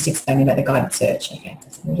 And this is just explaining about the guided search. Okay,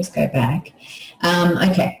 so we'll just go back.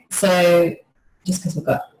 Okay, so just because we've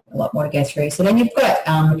got a lot more to go through. So then you've got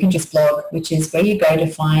the Pinterest blog, which is where you go to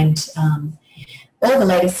find all the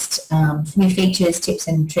latest new features, tips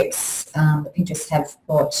and tricks that Pinterest have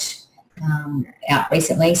brought out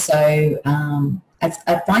recently. So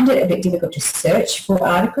I find it a bit difficult to search for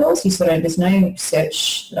articles. There's no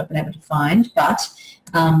search that I've been able to find, but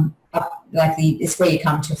it's where you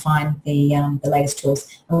come to find the latest tools.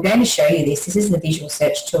 I'm going to show you this. This is the visual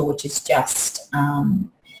search tool, which is just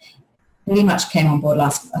pretty much came on board I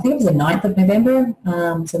think it was the 9th of November,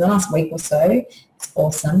 so the last week or so. It's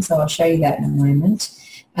awesome, so I'll show you that in a moment.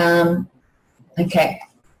 Okay,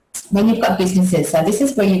 then you've got businesses. So this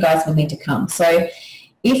is where you guys will need to come. So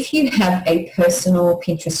if you have a personal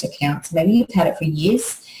Pinterest account, so maybe you've had it for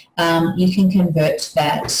years, you can convert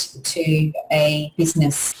that to a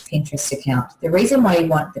business Pinterest account. The reason why you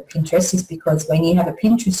want the Pinterest is because when you have a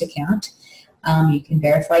Pinterest account, you can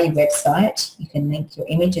verify your website, you can link your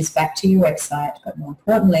images back to your website, but more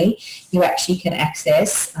importantly, you actually can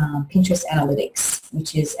access Pinterest Analytics,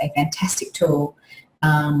 which is a fantastic tool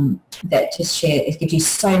that it gives you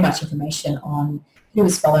so much information on who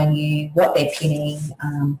is following you, what they're pinning,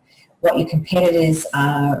 what your competitors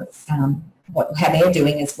are, how they're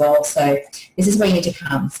doing as well. So this is where you need to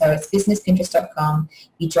come. So it's businesspinterest.com.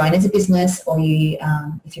 You join as a business, or you,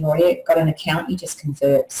 if you've already got an account, you just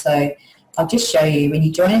convert. So I'll just show you. When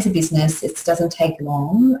you join as a business, it doesn't take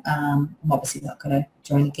long. I'm obviously not going to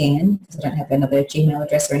join again because I don't have another Gmail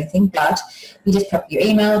address or anything, but you just put your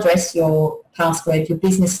email address, your password, your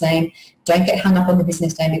business name. Don't get hung up on the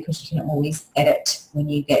business name because you can always edit when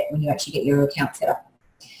you actually get your account set up.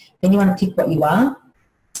 Then you want to pick what you are.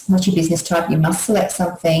 What's your business type? You must select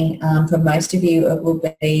something. For most of you, it will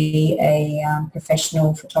be a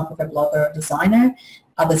professional photographer, blogger, or designer.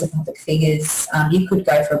 Others are public figures. You could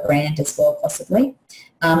go for a brand as well, possibly.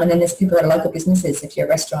 And then there's people that are local businesses. If you're a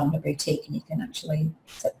restaurant or boutique, and you can actually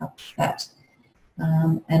set up that.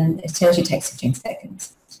 And it tells you it takes 15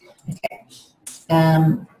 seconds. Okay.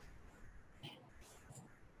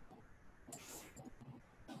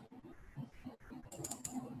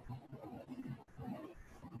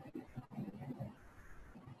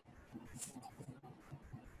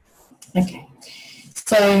 Okay,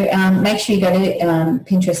 so make sure you go to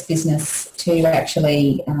Pinterest Business to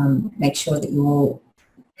actually make sure that your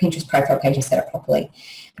Pinterest profile page is set up properly.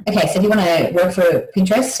 Okay, so if you want to work for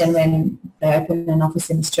Pinterest and then they open an office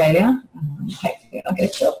in Australia, hopefully I'll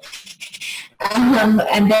get a job.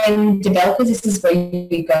 And then developers, this is where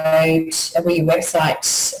you go to, where your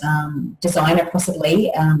website designer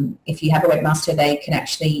possibly, if you have a webmaster, they can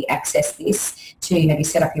actually access this to maybe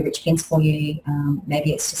set up your rich pins for you.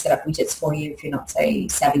 Maybe it's to set up widgets for you if you're not, say,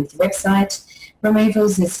 savvy with your website.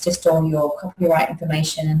 Removals is just all your copyright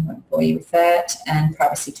information, won't bore you with that, and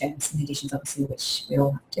privacy terms and conditions, obviously, which we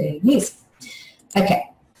all have to use. Okay,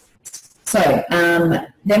 so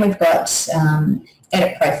then we've got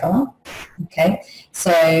edit profile. Okay,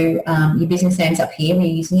 so your business name's up here. When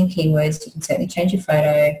you're using your keywords, you can certainly change your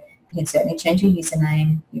photo, you can certainly change your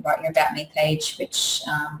username, you write your About Me page, which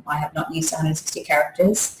I have not used 160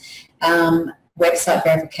 characters. Website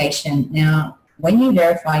verification. Now, when you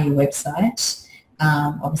verify your website,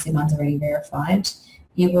 obviously mine's already verified,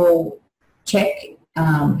 you will check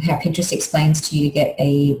how Pinterest explains to you to get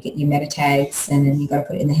your meta tags, and then you've got to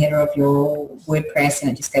put it in the header of your WordPress,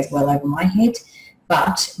 and it just goes well over my head.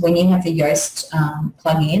 But when you have the Yoast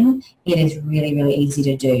plugin, it is really, really easy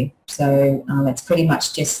to do. So it's pretty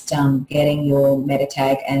much just getting your meta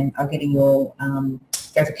tag and getting your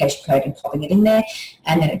verification code and popping it in there,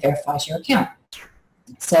 and then it verifies your account.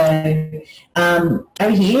 So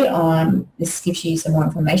over here, this gives you some more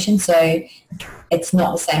information. So it's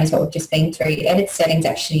not the same as what we've just been through. Edit settings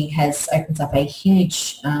actually opens up a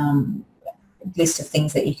huge list of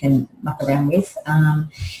things that you can muck around with.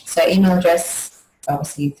 So email address,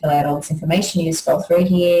 obviously you fill out all this information, you just scroll through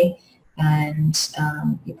here, and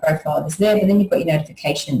your profile is there, but then you've got your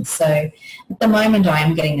notifications. So at the moment I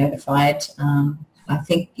am getting notified. I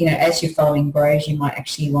think, as your following grows, you might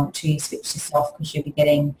actually want to switch this off, because you'll be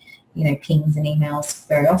getting, pings and emails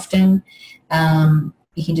very often.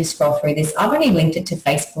 You can just scroll through this. I've only linked it to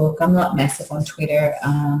Facebook. I'm not massive on Twitter.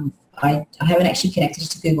 I haven't actually connected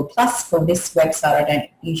it to Google Plus for this website. I don't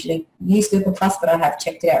usually use Google Plus, but I have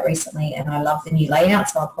checked it out recently, and I love the new layout,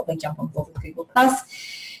 so I'll probably jump on board with Google Plus.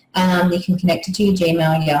 You can connect it to your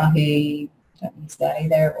Gmail, Yahoo, don't use that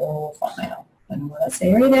either, or Hotmail. I don't know what that's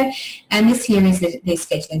there either. And this here is the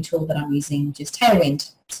scheduling tool that I'm using, just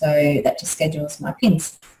Tailwind. So that just schedules my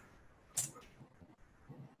pins.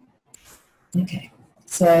 Okay,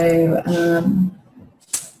 so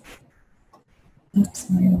oops,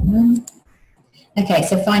 sorry, wrong one. Okay,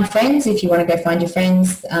 so find friends. If you want to go find your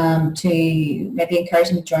friends, to maybe encourage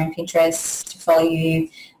them to join Pinterest, to follow you,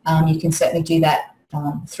 you can certainly do that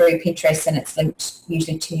through Pinterest, and it's linked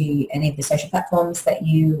usually to any of the social platforms that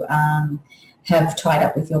you have tied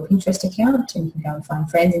up with your Pinterest account, and you can go and find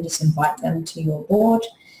friends and just invite them to your board.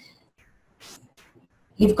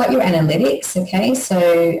 You've got your analytics, okay, so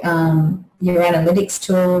your analytics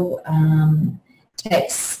tool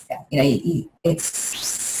takes, it's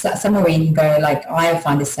somewhere where you can go, like, I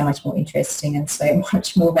find this so much more interesting and so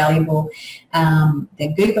much more valuable than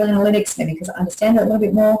Google Analytics, maybe because I understand it a little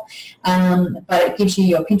bit more, but it gives you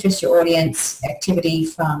your Pinterest, your audience activity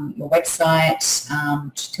from your website,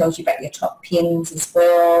 tells you about your top pins as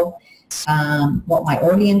well, what my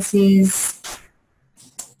audience is.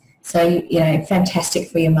 So, fantastic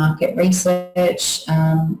for your market research.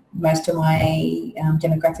 Most of my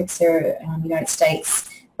demographics are United States.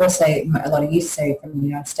 Also, a lot of youth are from the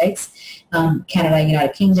United States. Canada,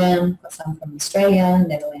 United Kingdom, got some from Australia,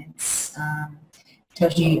 Netherlands.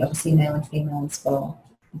 Tells you, obviously, male and female as well.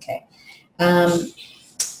 Okay.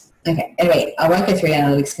 Okay, anyway, I won't go through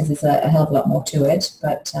analytics because there's a hell of a lot more to it,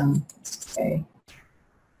 but let's just go.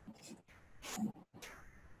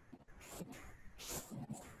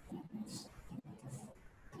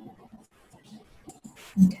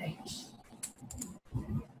 Okay.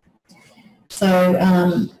 So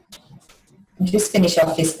I'll just finish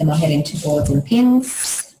off this, then I'll head into boards and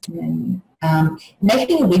pins. And then,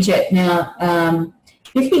 making a widget. Now,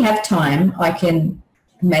 if we have time, I can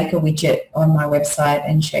make a widget on my website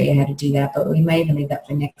and show you how to do that, but we may even leave that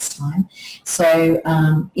for next time. So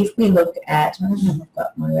if we look at, I don't know if I've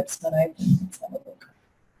got my website open, let's have a look.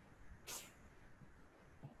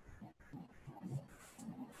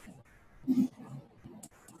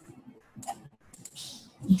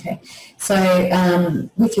 Okay, so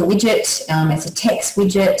with your widget, it's a text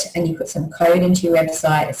widget, and you put some code into your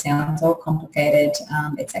website. It sounds all complicated.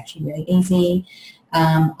 It's actually really easy.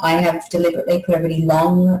 I have deliberately put a really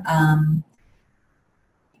long,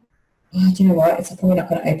 do you know what, it's probably not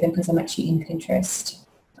going to open because I'm actually in Pinterest.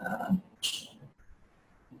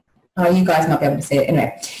 Oh, you guys might be able to see it.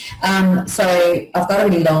 Anyway, so I've got a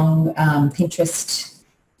really long Pinterest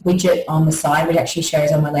widget on the side, which actually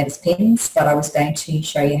shows all my latest pins, but I was going to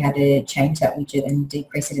show you how to change that widget and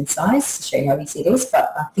decrease it in size to show you how easy it is,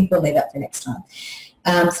 but I think we'll leave that for next time.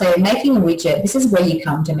 So making a widget, this is where you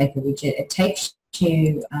come to make a widget. It takes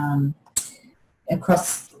you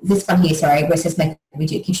across this one here, sorry, where it says make a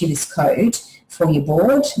widget, it gives you this code for your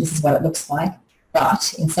board. This is what it looks like.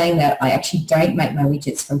 But in saying that, I actually don't make my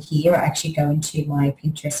widgets from here. I actually go into my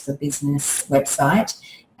Pinterest for Business website,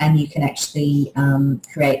 and you can actually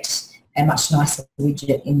create a much nicer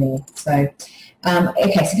widget in there. So,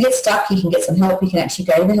 okay, so if you get stuck, you can get some help. You can actually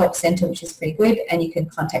go to the Help Centre, which is pretty good, and you can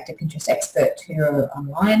contact a Pinterest expert who are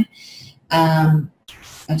online. I'll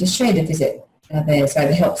just show you the visit there, so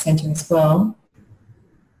the Help Centre as well.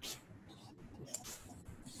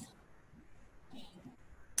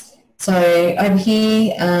 So over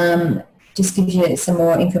here, just gives you some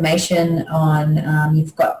more information on,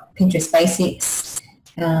 you've got Pinterest basics,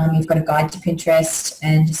 you've got a guide to Pinterest,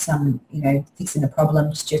 and just some, fixing a problem,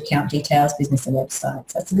 just your account details, business and website.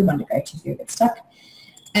 So that's a good one to go to if you get stuck.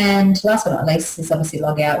 And last but not least is obviously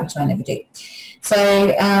log out, which I never do. So,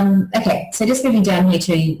 okay, so just moving down here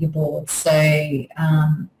to your boards. So,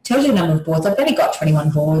 tells you the number of boards. I've only got 21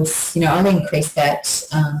 boards. You know, I'll increase that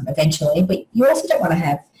eventually, but you also don't want to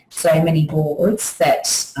have so many boards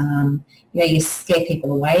that, you know, you scare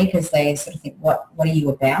people away because they sort of think, what are you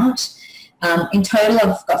about? In total,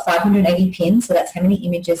 I've got 580 pins, so that's how many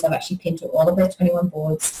images I've actually pinned to all of those 21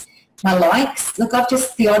 boards. My likes, look,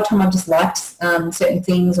 the odd time I've just liked certain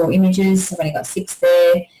things or images. I've only got 6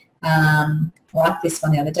 there. I like this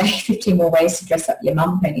one the other day, 15 more ways to dress up your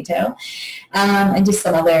mum ponytail, and just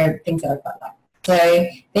some other things that I quite like. So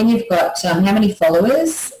then you've got how many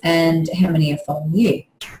followers and how many are following you.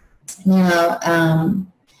 Now,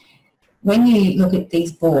 when you look at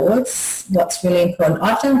these boards, what's really important,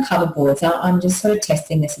 I've done cover boards. I'm just sort of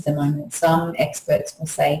testing this at the moment. Some experts will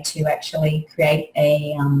say to actually create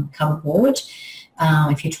a cover board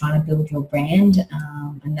if you're trying to build your brand,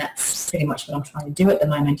 and that's pretty much what I'm trying to do at the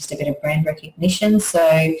moment, just a bit of brand recognition.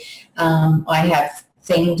 So I have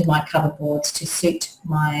themed my cover boards to suit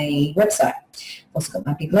my website. Also got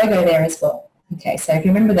my big logo there as well. Okay, so if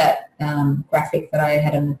you remember that graphic that I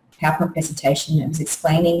had on the PowerPoint presentation, it was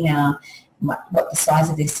explaining what the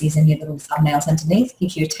size of this is, and your little thumbnails underneath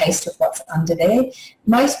gives you a taste of what's under there.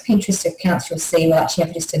 Most Pinterest accounts you'll see will actually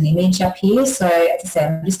have just an image up here. So as I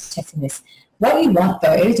said, I'm just testing this. What you want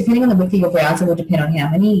though, depending on the width of your browser, will depend on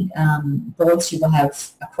how many boards you will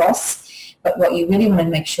have across. But what you really want to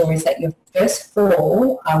make sure is that your first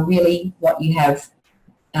 4 are really what you have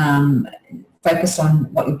focused on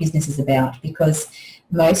what your business is about, because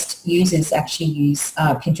most users actually use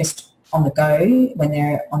Pinterest on the go when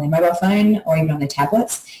they're on their mobile phone or even on their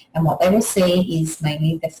tablets, and what they will see is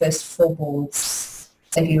mainly the first 4 boards.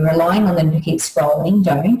 So if you're relying on them to keep scrolling,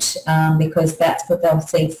 don't, because that's what they'll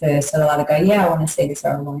see first. So they'll either go, yeah, I want to see this,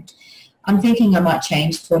 or I won't. I'm thinking I might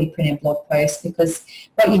change 40 printed blog posts, because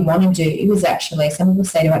what you want to do is actually, some people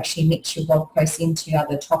say to actually mix your blog posts into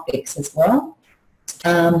other topics as well.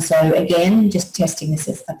 So again, just testing this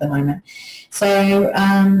at the moment. So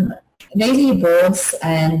these are your boards,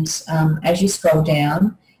 and as you scroll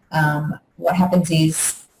down, what happens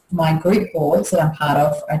is my group boards that I'm part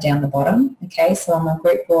of are down the bottom. Okay, so on my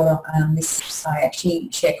group board, I actually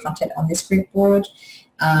share content on this group board,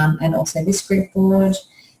 and also this group board.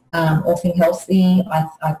 All Thing Healthy, I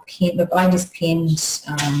just pinned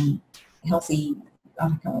healthy. I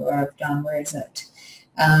don't know where I've done. Where is it?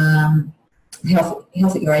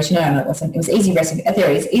 Healthy Eurasia. No, it wasn't. It was easy recipe.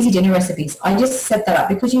 There it is. Easy dinner recipes. I just set that up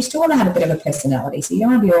because you still want to have a bit of a personality. So you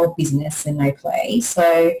don't want to be all business and no play.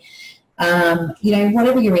 So you know,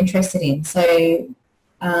 whatever you're interested in. So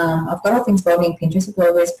I've got All Things Blogging, Pinterest for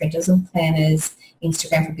bloggers, printers and planners,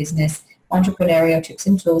 Instagram for business, entrepreneurial tips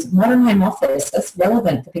and tools, modern home office. That's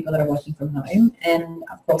relevant for people that are working from home. And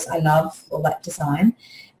of course, I love all that design.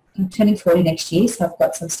 I'm turning 40 next year, so I've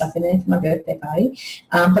got some stuff in there for my birthday party.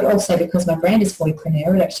 But also because my brand is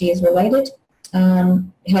 40preneur, it actually is related.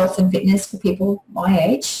 Health and fitness for people my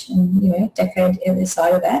age, and you know, decade either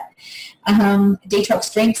side of that.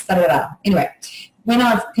 Detox drinks, Anyway, when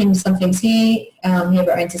I've pinned some things here,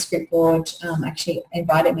 whoever owns the script board actually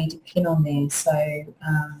invited me to pin on there. So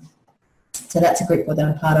that's a group board that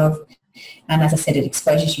I'm part of. And as I said, it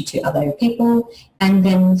exposes you to other people. And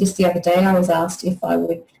then just the other day, I was asked if I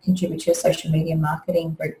would contribute to a social media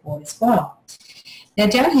marketing group board as well. Now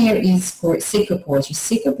down here is for secret boards. Your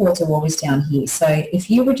secret boards are always down here. So if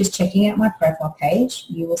you were just checking out my profile page,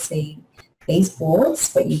 you will see these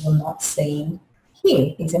boards, but you will not see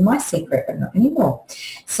here. These are my secret, but not anymore.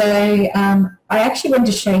 So I actually wanted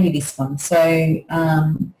to show you this one. So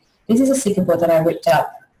this is a secret board that I whipped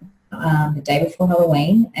up the day before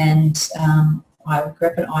Halloween, and I grew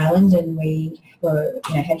up in Ireland, and we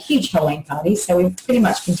had huge Halloween parties. So we've pretty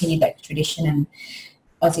much continued that tradition, and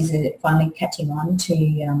Aussies are finally catching on to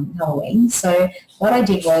Halloween. So what I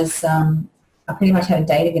did was I pretty much had a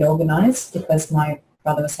day to get organised because my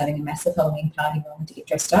brother was having a massive Halloween party and I wanted to get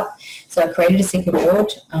dressed up. So I created a secret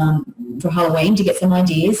board for Halloween to get some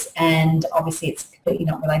ideas, and obviously it's completely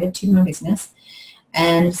not related to my business.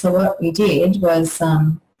 And so what we did was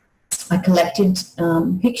I collected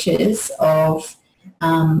pictures of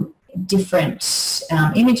different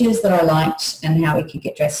images that I liked and how we could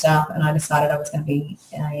get dressed up, and I decided I was going to be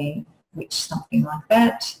a witch, something like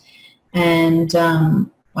that. And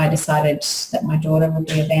I decided that my daughter would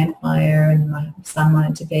be a vampire and my son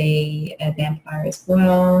wanted to be a vampire as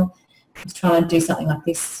well. I was trying to do something like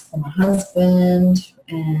this for my husband,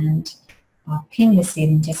 and I pinned this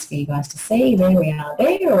in just for you guys to see. There we are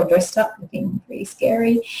there, all dressed up, looking pretty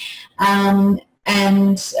scary. Yeah,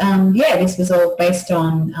 this was all based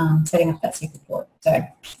on setting up that secret board. So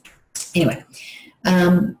anyway,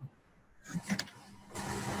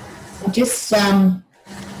 just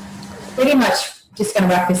pretty much just going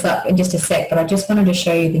to wrap this up in just a sec, but I just wanted to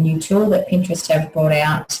show you the new tool that Pinterest have brought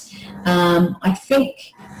out. I think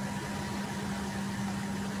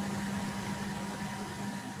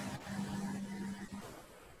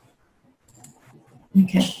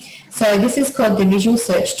okay, so this is called the visual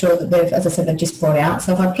search tool that they've, as I said, they've just brought out.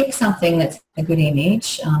 So if I pick something that's a good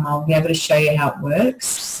image, I'll be able to show you how it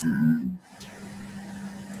works.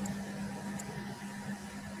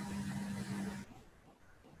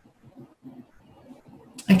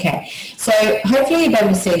 Okay, so hopefully you'll be able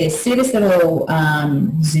to see this. See this little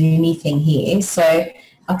zoomy thing here. So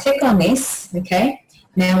I'll click on this, okay.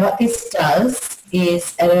 Now what this does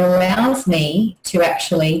is it allows me to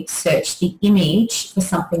actually search the image for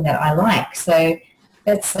something that I like. So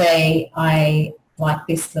let's say I like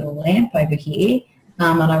this little lamp over here,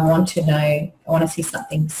 and I want to know, I want to see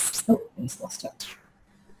something, oh, I just lost it.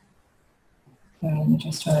 Let me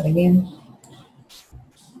just try it again.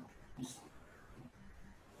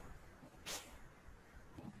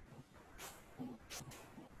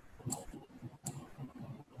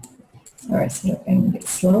 Sorry, it's sort of being a bit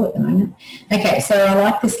slow at the moment. Okay, so I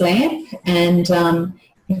like this lamp, and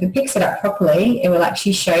if it picks it up properly, it will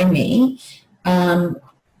actually show me a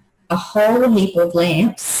whole heap of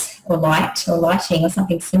lamps or light or lighting or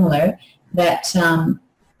something similar that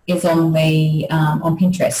is on the on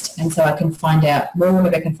Pinterest, and so I can find out, well,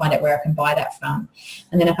 I can find out where I can buy that from.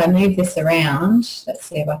 And then if I move this around, let's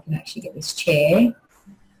see if I can actually get this chair.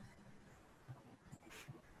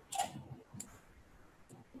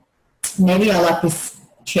 Maybe I like this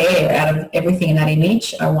chair out of everything in that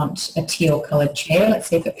image. I want a teal coloured chair. Let's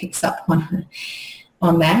see if it picks up on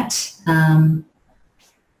that.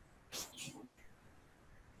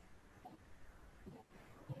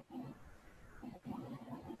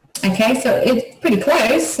 Okay, so it's pretty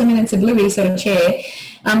close. I mean, it's a bluey sort of chair.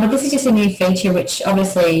 But this is just a new feature which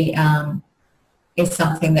obviously is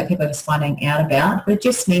something that people are just finding out about. But it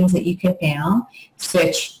just means that you can now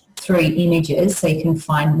search through images, so you can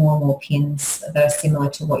find more and more pins that are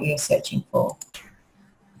similar to what you're searching for.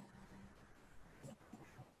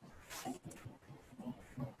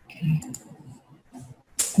 Okay.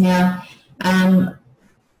 Now,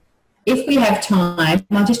 if we have time,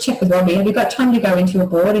 I'll just check with Robbie. Have you got time to go into a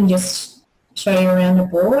board and just show you around the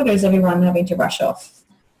board, or is everyone having to rush off?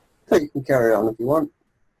 So you can carry on if you want.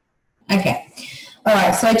 Okay. All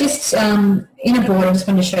right, so I just, in a board, I just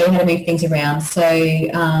wanted to show you how to move things around. So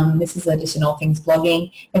this is just an All Things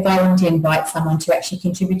Blogging. If I wanted to invite someone to actually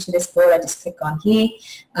contribute to this board, I just click on here,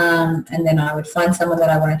 and then I would find someone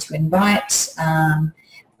that I wanted to invite, and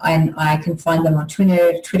I can find them on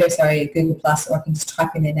Twitter, Google+, or I can just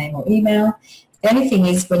type in their name or email. The only thing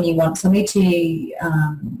is when you want somebody to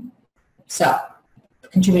start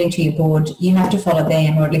contributing to your board, you have to follow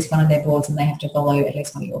them or at least one of their boards, and they have to follow at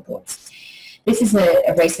least one of your boards. This is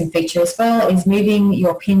a recent feature as well, is moving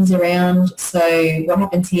your pins around. So what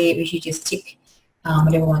happens here is you just tick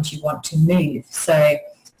whatever ones you want to move. So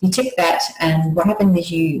you tick that, and what happens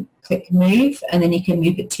is you click move, and then you can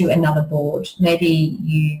move it to another board. Maybe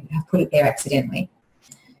you have put it there accidentally.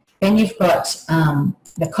 Then you've got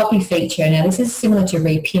the copy feature. Now this is similar to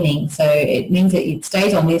repinning, so it means that it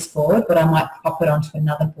stays on this board, but I might pop it onto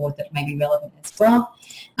another board that may be relevant as well.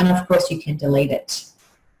 And of course you can delete it.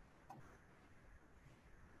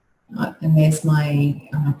 And there's my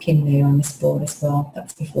pin there on this board as well.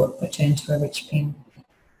 That's before it turned to a rich pin.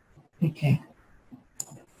 Okay.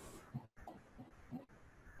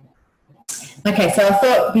 Okay, so I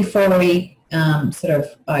thought before we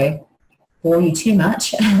I bore you too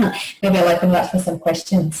much, maybe I'll open it up for some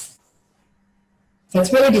questions. So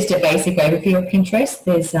it's really just a basic overview of Pinterest.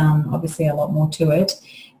 There's obviously a lot more to it,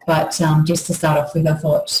 but just to start off with, I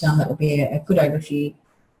thought that would be a good overview.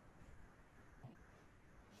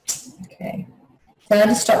 Okay. So I'll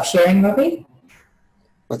just stop sharing, Robbie.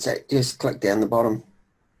 What's that? Just click down the bottom.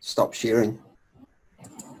 Stop sharing.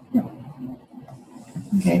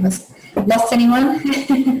 Okay. Lost anyone?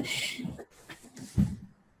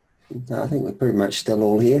 No, I think we're pretty much still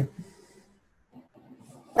all here.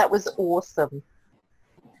 That was awesome.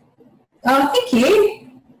 Oh, thank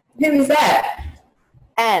you. Who is that?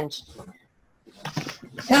 Ange.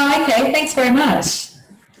 Oh, okay. Thanks very much.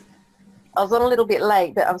 I was on a little bit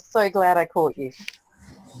late, but I'm so glad I caught you.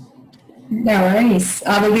 No worries.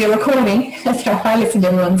 There'll be a recording. That's how I listen to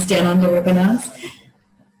everyone's Down Under webinars.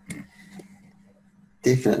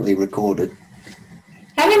 Definitely recorded.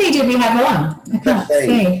 How many did we have on? I can't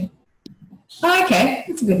see. Oh, okay.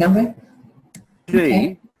 That's a good number.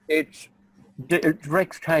 Gee, it's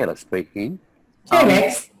Rex Taylor speaking. Hey,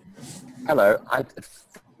 Rex. Hello.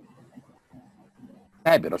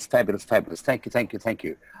 Fabulous, fabulous, fabulous. Thank you, thank you, thank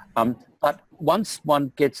you. But once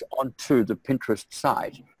one gets onto the Pinterest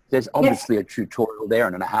site, there's obviously a tutorial there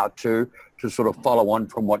and a how-to sort of follow on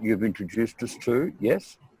from what you've introduced us to,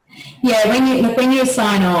 yes? Yeah, when you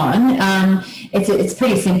sign on, it's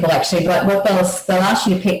pretty simple actually. But what they'll ask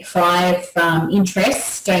you to pick 5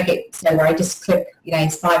 interests. Don't get so worried. Just click,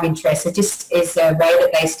 it's 5 interests. It just is a way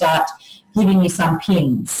that they start giving you some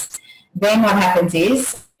pins. Then what happens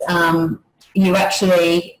is you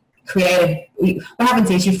actually what happens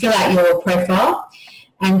is you fill out your profile,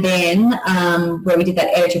 and then where we did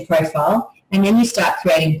that, edit your profile, and then you start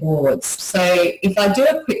creating boards. So if I do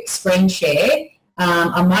a quick screen share,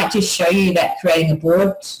 I might just show you that creating a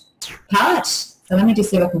board part. So let me just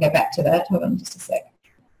see if I can go back to that. Hold on just a sec.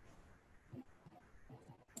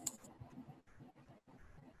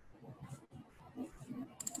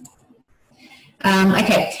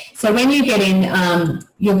 Okay, so when you get in,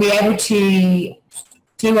 you'll be able to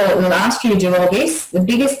we'll ask you to do all this. The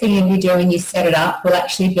biggest thing you'll be doing, you set it up, will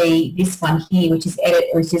actually be this one here, which is edit,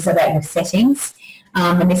 which is about your settings.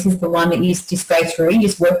 And this is the one that you just go through. You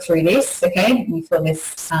just work through this, okay? You fill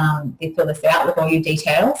this out with all your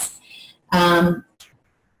details. Then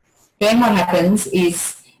what happens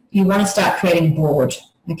is you want to start creating a board,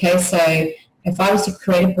 okay? So if I was to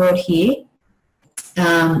create a board here,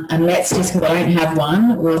 and let's just, because I don't have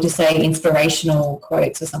one, we'll just say inspirational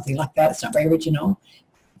quotes or something like that. It's not very original.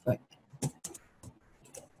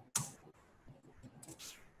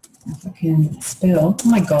 If I can spell, oh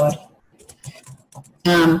my God.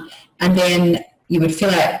 And then you would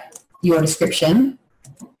fill out your description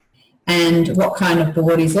and what kind of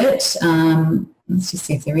board is it. Let's just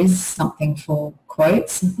see if there is something for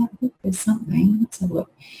quotes. I think there's something. Let's have a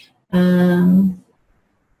look.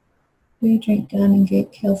 Food, drink, gardening,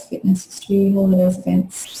 geek, health, fitness, history, holidays,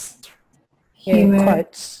 events, humour.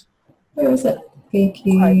 Quotes. Where is it?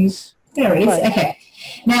 Quotes. There it is. Okay.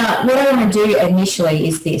 Now, what I want to do initially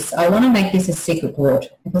is this. I want to make this a secret board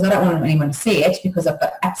because I don't want anyone to see it because I've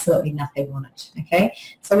got absolutely nothing on it, okay?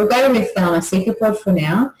 So we'll go with a secret board for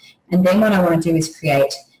now, and then what I want to do is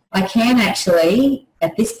create. I can actually,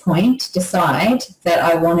 at this point, decide that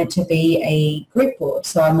I want it to be a group board.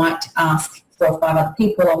 So I might ask 4 or 5 other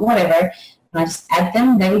people or whatever, and I just add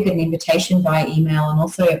them. They will get an invitation via email and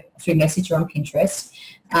also through Messenger on Pinterest.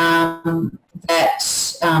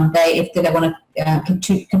 If they want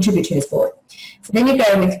to contribute to this board. So then you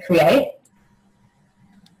go with create.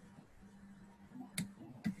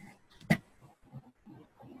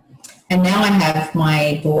 And now I have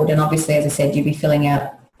my board, and obviously, as I said, you'll be filling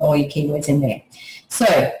out all your keywords in there. So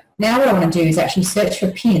now what I want to do is actually search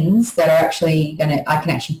for pins that are actually I can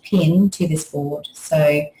actually pin to this board.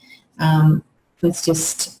 So let's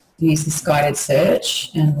just use this guided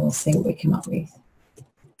search and we'll see what we come up with.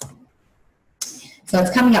 So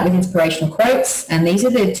it's coming up with inspirational quotes, and these are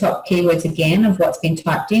the top keywords again of what's been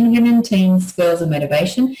typed in: women, teens, girls, and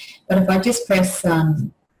motivation. But if I just press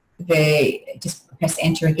press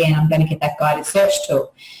enter again, I'm going to get that guided search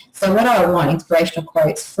tool. So what do I want inspirational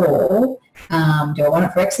quotes for? Do I want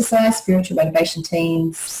it for exercise, spiritual, motivation,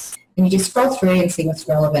 teens? And you just scroll through and see what's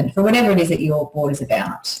relevant for whatever it is that your board is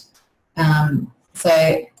about.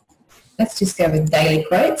 So let's just go with daily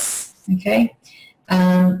quotes, okay?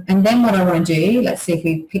 And then what I want to do, let's see if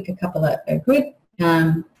we pick a couple that are good.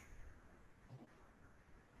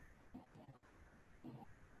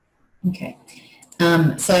 Okay.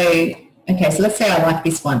 So let's say I like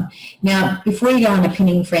this one. Now, before you go on a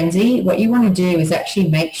pinning frenzy, what you want to do is actually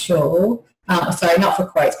make sure, sorry, not for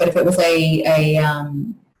quotes, but if it was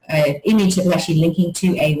an image that was actually linking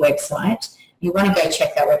to a website, you want to go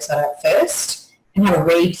check that website out first and have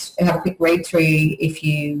a quick read through if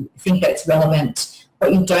you think that it's relevant.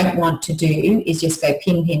 What you don't want to do is just go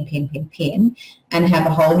pin, pin, pin, pin, pin, and have a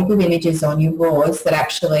whole heap of images on your boards that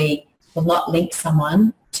actually will not link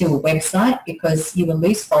someone to a website because you will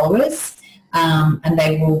lose followers and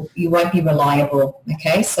you won't be reliable.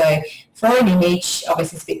 Okay, so for an image,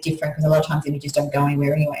 obviously it's a bit different because a lot of times images don't go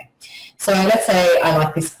anywhere anyway. So let's say I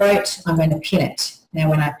like this quote, I'm going to pin it. Now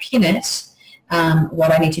when I pin it,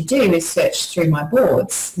 what I need to do is search through my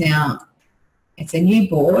boards. Now, it's a new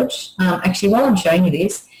board. Actually, while I'm showing you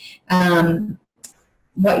this,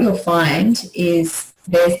 what you'll find is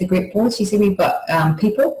there's the group boards. You see we've got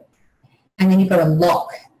people, and then you've got a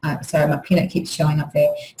lock. Sorry, my pin, it keeps showing up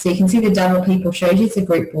there. So you can see the double people shows you it's a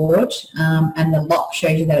group board, and the lock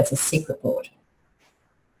shows you that it's a secret board.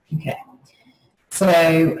 Okay.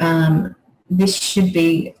 So this should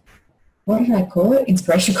be, what did I call it?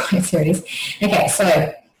 Inspiration quotes, there it is. Okay,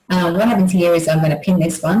 so what happens here is I'm going to pin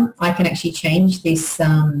this one. I can actually change this,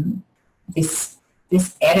 this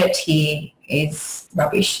edit here is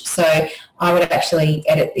rubbish. So I would actually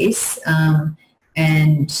edit this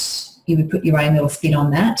and you would put your own little spin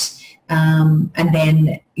on that and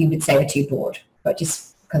then you would save it to your board. But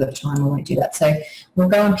just because of time I won't do that. So we'll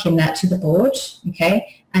go and pin that to the board,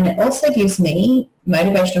 okay? And it also gives me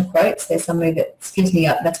motivational quotes. There's somebody that gives me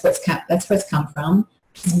that's where it's come from.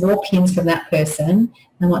 There's more pins from that person.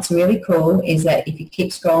 And what's really cool is that if you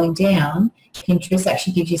keep scrolling down, Pinterest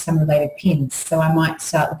actually gives you some related pins. So I might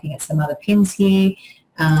start looking at some other pins here.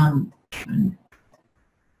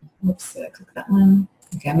 Oops, did I click that one?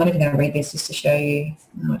 Okay, I'm not even going to read this just to show you.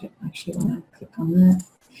 No, I don't actually want to click on that.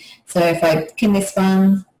 So if I pin this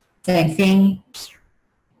one, same thing,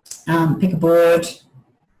 pick a board,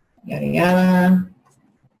 yada yada.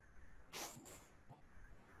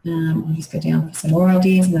 I'll just go down for some more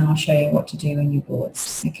ideas and then I'll show you what to do in your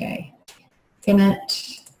boards. Okay, pin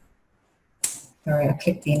it. Sorry, I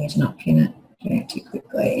clicked the image and not pin it. Doing it too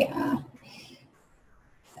quickly.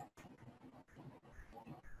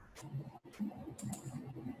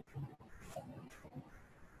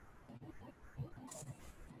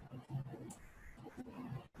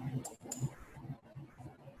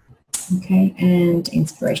 Okay, and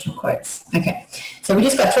inspirational quotes. Okay, so we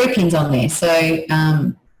just got 3 pins on there. So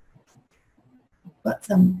I've got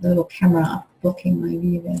some little camera blocking my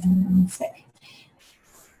view there. One sec.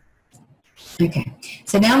 Okay,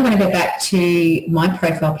 so now I'm going to go back to my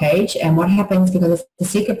profile page, and what happens because it's the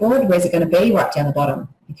secret board, where's it going to be? Right down the bottom.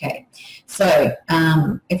 Okay, so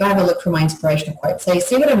if I have a look for my inspirational quote, so you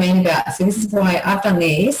see what I mean about, so this is why I've done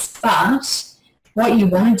this, but what you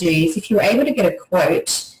want to do is if you're able to get a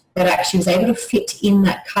quote that actually was able to fit in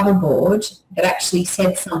that cover board, that actually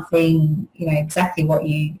said something, you know, exactly what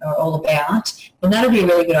you are all about, then that would be a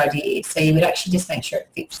really good idea. So you would actually just make sure it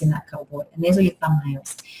fits in that cover board. And there's all your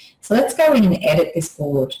thumbnails. So let's go in and edit this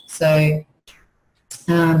board. So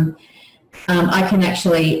I can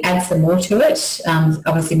actually add some more to it.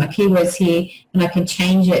 Obviously my keywords here, and I can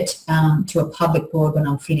change it to a public board when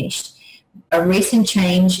I'm finished. A recent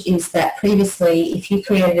change is that previously, if you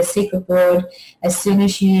created a secret board, as soon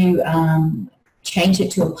as you change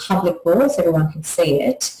it to a public board so everyone can see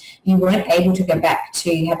it, you weren't able to go back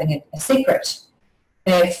to having a secret.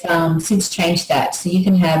 They've since changed that, so you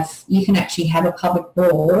can actually have a public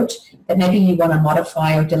board that maybe you want to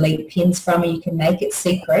modify or delete pins from, or you can make it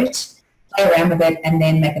secret, play around with it, and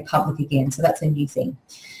then make it public again. So that's a new thing.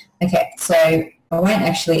 Okay, so I won't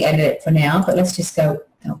actually edit it for now, but let's just go.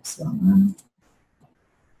 Oops, wrong one.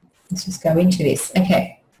 Let's just go into this.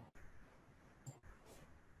 Okay.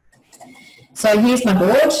 So here's my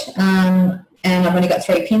board, and I've only got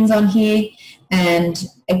 3 pins on here. And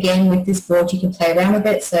again, with this board, you can play around with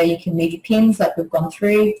it. So you can move your pins like we've gone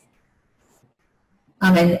through.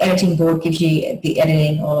 And editing board gives you the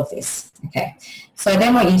editing, all of this. Okay. So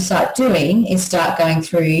then what you start doing is start going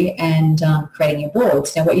through and creating your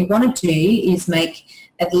boards. Now what you want to do is make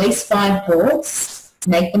at least 5 boards.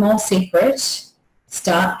 Make them all secret,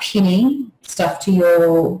 start pinning stuff to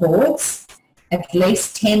your boards, at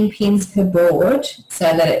least 10 pins per board so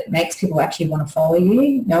that it makes people actually want to follow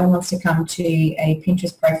you. No one wants to come to a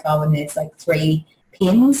Pinterest profile when there's like 3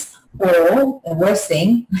 pins, or the worst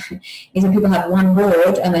thing is when people have one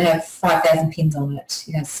board and they have 5,000 pins on it.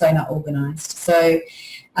 You know, it's so not organized. So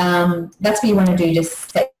that's what you want to do to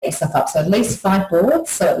set yourself up. So at least 5 boards,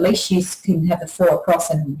 so at least you can have the 4 across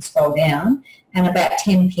and scroll down, and about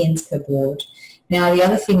 10 pins per board. Now the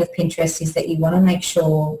other thing with Pinterest is that you want to make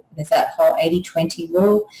sure there's that whole 80-20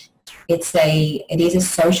 rule. It is a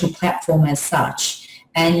social platform as such,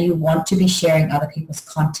 and you want to be sharing other people's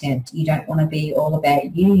content. You don't want to be all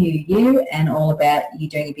about you, and all about you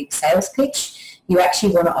doing a big sales pitch. You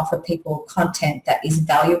actually want to offer people content that is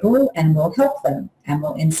valuable and will help them and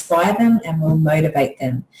will inspire them and will motivate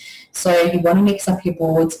them. So you want to mix up your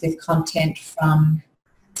boards with content from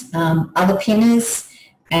other pinners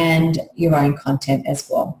and your own content as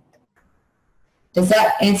well. Does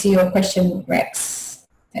that answer your question, Rex,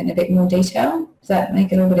 in a bit more detail? Does that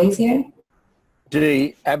make it a little bit easier?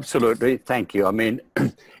 Dee, absolutely. Thank you. I mean,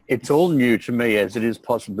 it's all new to me, as it is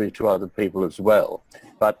possibly to other people as well.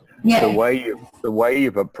 But yeah, the way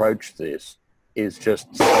you've approached this is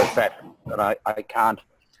just so fabulous that I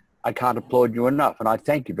can't applaud you enough. And I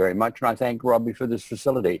thank you very much, and I thank Robbie for this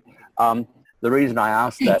facility. The reason I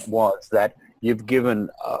asked that was that you've given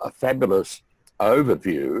a fabulous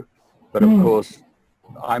overview, but of course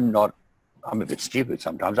I'm a bit stupid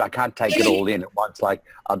sometimes. I can't take it all in at once like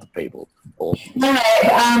other people.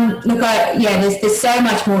 No, look, there's so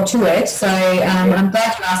much more to it. So I'm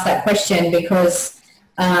glad you asked that question, because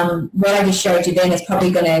what I just showed you then is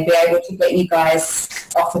probably going to be able to get you guys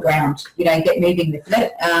off the ground, get moving with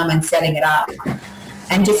it and setting it up.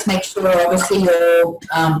 And just make sure, obviously, your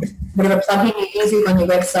whatever plugin you're using on your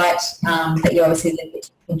website, that you obviously link it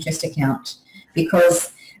to your Pinterest account,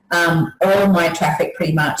 because all of my traffic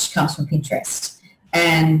pretty much comes from Pinterest.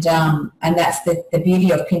 And that's the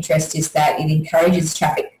beauty of Pinterest, is that it encourages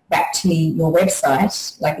traffic back to your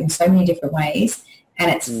website, like in so many different ways,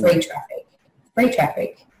 and it's free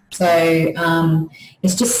traffic. So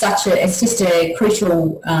it's just a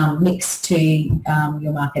crucial mix to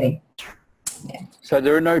your marketing. Yeah. So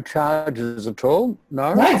there are no charges at all?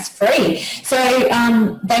 No, it's free. So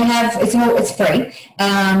they have, it's free.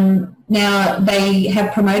 Now they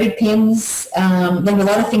have promoted pins. There are a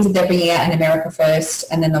lot of things that they're bringing out in America first,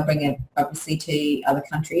 and then they'll bring it obviously to other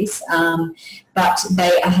countries. But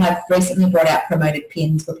they have recently brought out promoted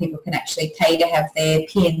pins where people can actually pay to have their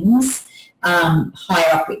pins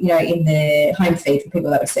higher up, in the home feed for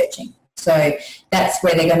people that are searching. So that's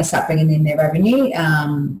where they're going to start bringing in their revenue,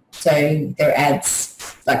 so their ads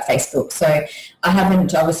like Facebook. So I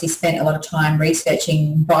haven't obviously spent a lot of time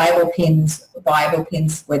researching buyable pins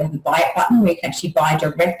where they have a buy it button where you can actually buy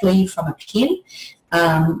directly from a pin,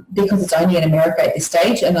 because it's only in America at this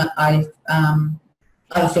stage, and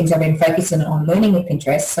other things I've been focusing on learning with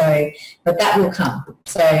Pinterest. So, but that will come.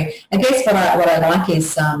 So I guess what I like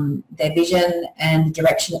is their vision and the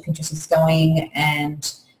direction that Pinterest is going,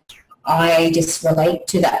 and I just relate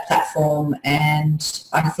to that platform, and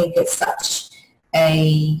I think it's such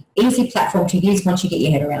a easy platform to use once you get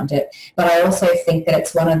your head around it. But I also think that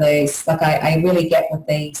it's one of those, like I really get what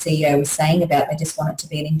the CEO was saying about they just want it to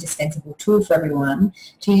be an indispensable tool for everyone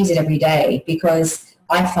to use it every day, because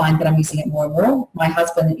I find that I'm using it more and more. My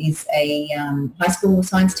husband is a high school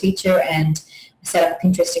science teacher, and I set up a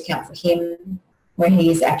Pinterest account for him where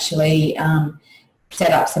he's actually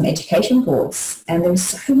set up some education boards, and there was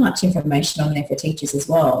so much information on there for teachers as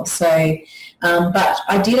well. So, but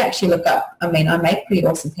I did actually look up, I make pretty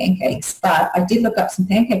awesome pancakes, but I did look up some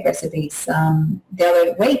pancake recipes the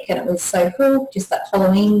other week, and it was so cool, just that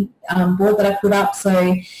Halloween board that I put up.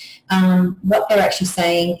 So what they're actually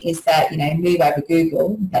saying is that, move over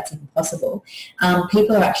Google, if that's even possible.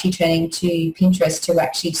 People are actually turning to Pinterest to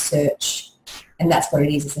actually search, and that's what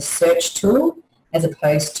it is. It's a search tool as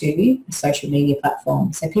opposed to a social media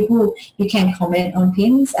platform. So you can comment on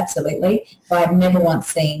pins, absolutely, but I've never once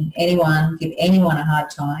seen anyone give anyone a hard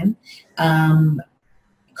time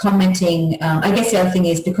commenting. I guess the other thing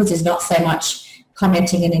is, because there's not so much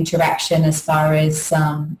commenting and interaction as far as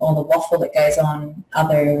all the waffle that goes on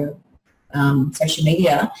other social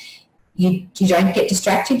media, you don't get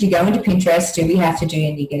distracted. You go into Pinterest, do what you have to do,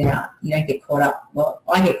 and you get out. You don't get caught up. Well,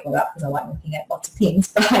 I get caught up because I like looking at lots of pins.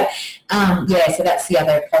 But so that's the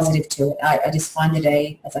other positive to it. I just find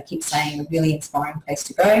it as I keep saying, a really inspiring place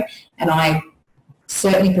to go. And I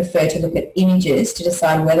certainly prefer to look at images to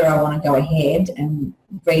decide whether I want to go ahead and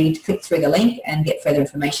click through the link and get further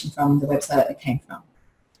information from the website that it came from.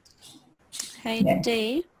 Hey,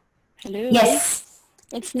 Dee. Hello. Yes.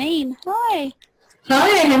 It's Neen. Hi.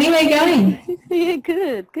 Hi, honey, how are you going? Yeah,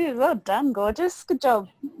 good. Well done, gorgeous. Good job.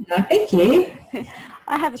 Thank you.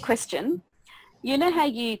 I have a question. You know how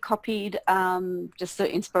you copied just the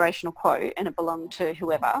inspirational quote and it belonged to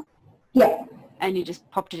whoever? Yeah. And you just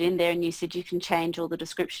popped it in there and you said you can change all the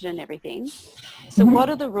description and everything. So what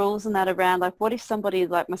are the rules and that around? Like, what if somebody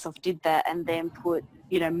like myself did that and then put,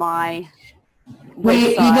 my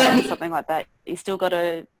website or something like that? You still got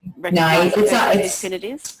to recognize whose pin it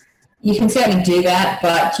is? You can certainly do that,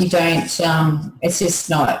 but you don't, it's just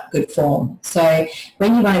not good form. So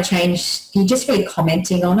when you want to change, you're just really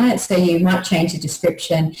commenting on it. So you might change the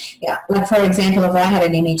description. Yeah, like for example, if I had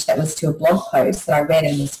an image that was to a blog post that I read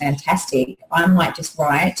and was fantastic, I might just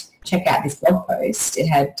write, check out this blog post. It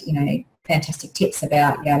had, fantastic tips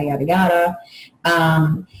about yada, yada,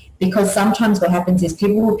 yada. Because sometimes what happens is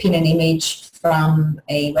people will pin an image from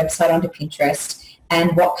a website onto Pinterest,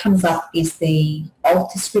 and what comes up is the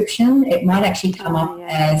alt description. It might actually come up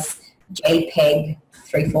as JPEG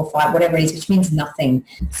 345, whatever it is, which means nothing.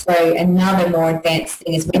 So another more advanced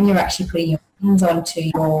thing is when you're actually putting your pins onto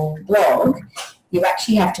your blog, you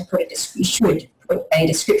actually have to you should put a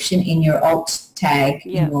description in your alt tag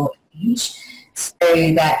in your image, so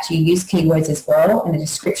that you use keywords as well and a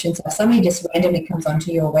description. So if somebody just randomly comes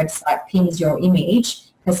onto your website, pins your image,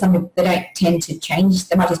 because they don't tend to change,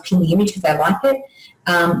 they might just pin the image because they like it.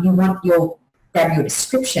 Grab your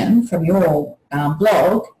description from your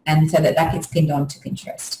blog, and so that gets pinned onto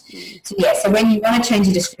Pinterest. So when you want to change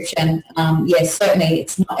the description, certainly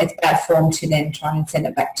it's bad form to then try and send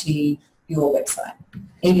it back to your website,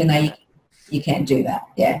 even though you can do that.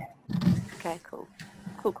 Yeah. Okay, cool.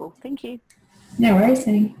 Cool. Thank you. No worries,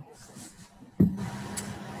 Annie.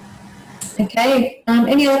 Okay,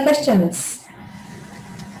 any other questions?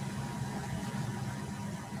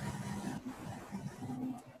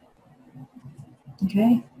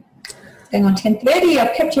 Okay, going on 10:30,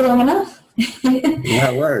 I've kept you long enough.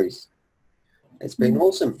 No worries. It's been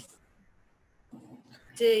awesome.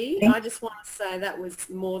 Dee, I just want to say that was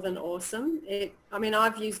more than awesome. I mean,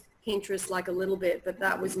 I've used Pinterest like a little bit, but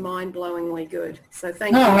that was mind-blowingly good. So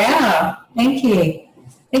thank you. Oh, wow. Thank you.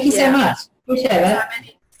 Thank you so much. Appreciate that.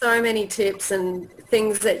 So many tips and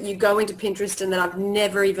things that you go into Pinterest and that I've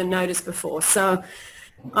never even noticed before. So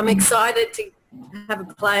I'm excited to have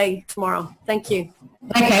a play tomorrow. Thank you.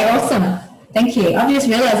 Okay, awesome. Thank you. I've just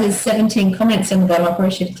realised there's 17 comments in the bottom. I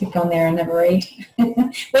probably should click on there and never read.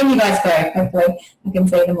 When you guys go, hopefully I can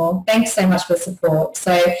see them all. Thanks so much for the support.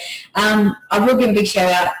 So I will give a big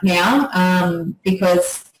shout out now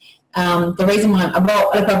because the reason why,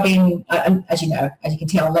 I've been, as you know, as you can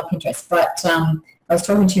tell, I love Pinterest, but I was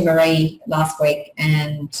talking to Marie last week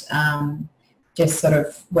and just sort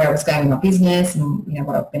of where I was going with my business and, you know,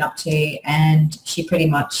 what I've been up to, and she pretty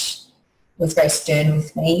much was very stern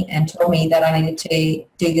with me and told me that I needed to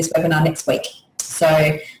do this webinar next week. So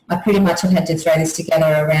I pretty much have had to throw this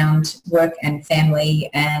together around work and family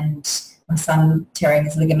and my son tearing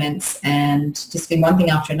his ligaments and just been one thing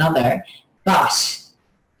after another. But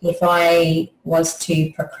if I was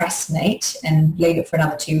to procrastinate and leave it for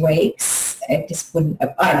another 2 weeks, it just wouldn't,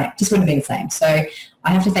 I don't know, just wouldn't have been the same. So I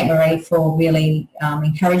have to thank Marie for really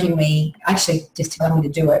encouraging me, actually just telling me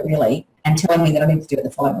to do it really, and telling me that I need to do it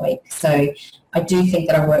the following week. So I do think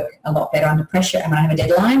that I work a lot better under pressure and when I have a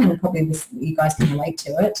deadline, and probably you guys can relate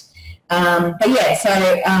to it. But yeah, so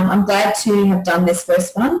I'm glad to have done this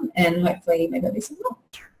first one, and hopefully maybe I'll do some more.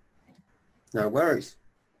 No worries.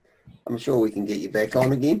 I'm sure we can get you back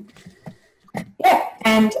on again. Yeah,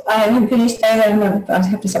 and I haven't finished there, I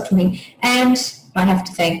have to stop talking. And I have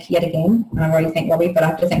to thank yet again, and I've already thanked Robbie, but I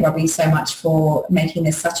have to thank Robbie so much for making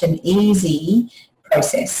this such an easy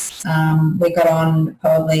process. We got on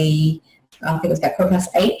probably, I think it was about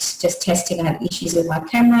 8:15, just testing. I had issues with my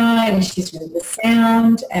camera and issues with the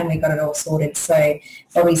sound, and we got it all sorted. So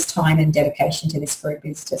Robbie's time and dedication to this group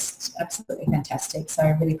is just absolutely fantastic. So I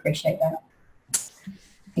really appreciate that.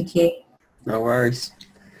 Thank you. No worries.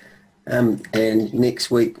 And next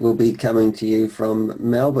week we'll be coming to you from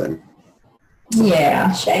Melbourne.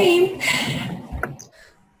 Yeah, shame.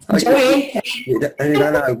 Enjoy. I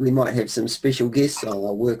don't know, we might have some special guests on.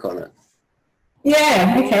 I'll work on it.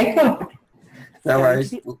 Yeah, okay, cool. No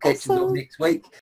worries. We'll catch you all next week.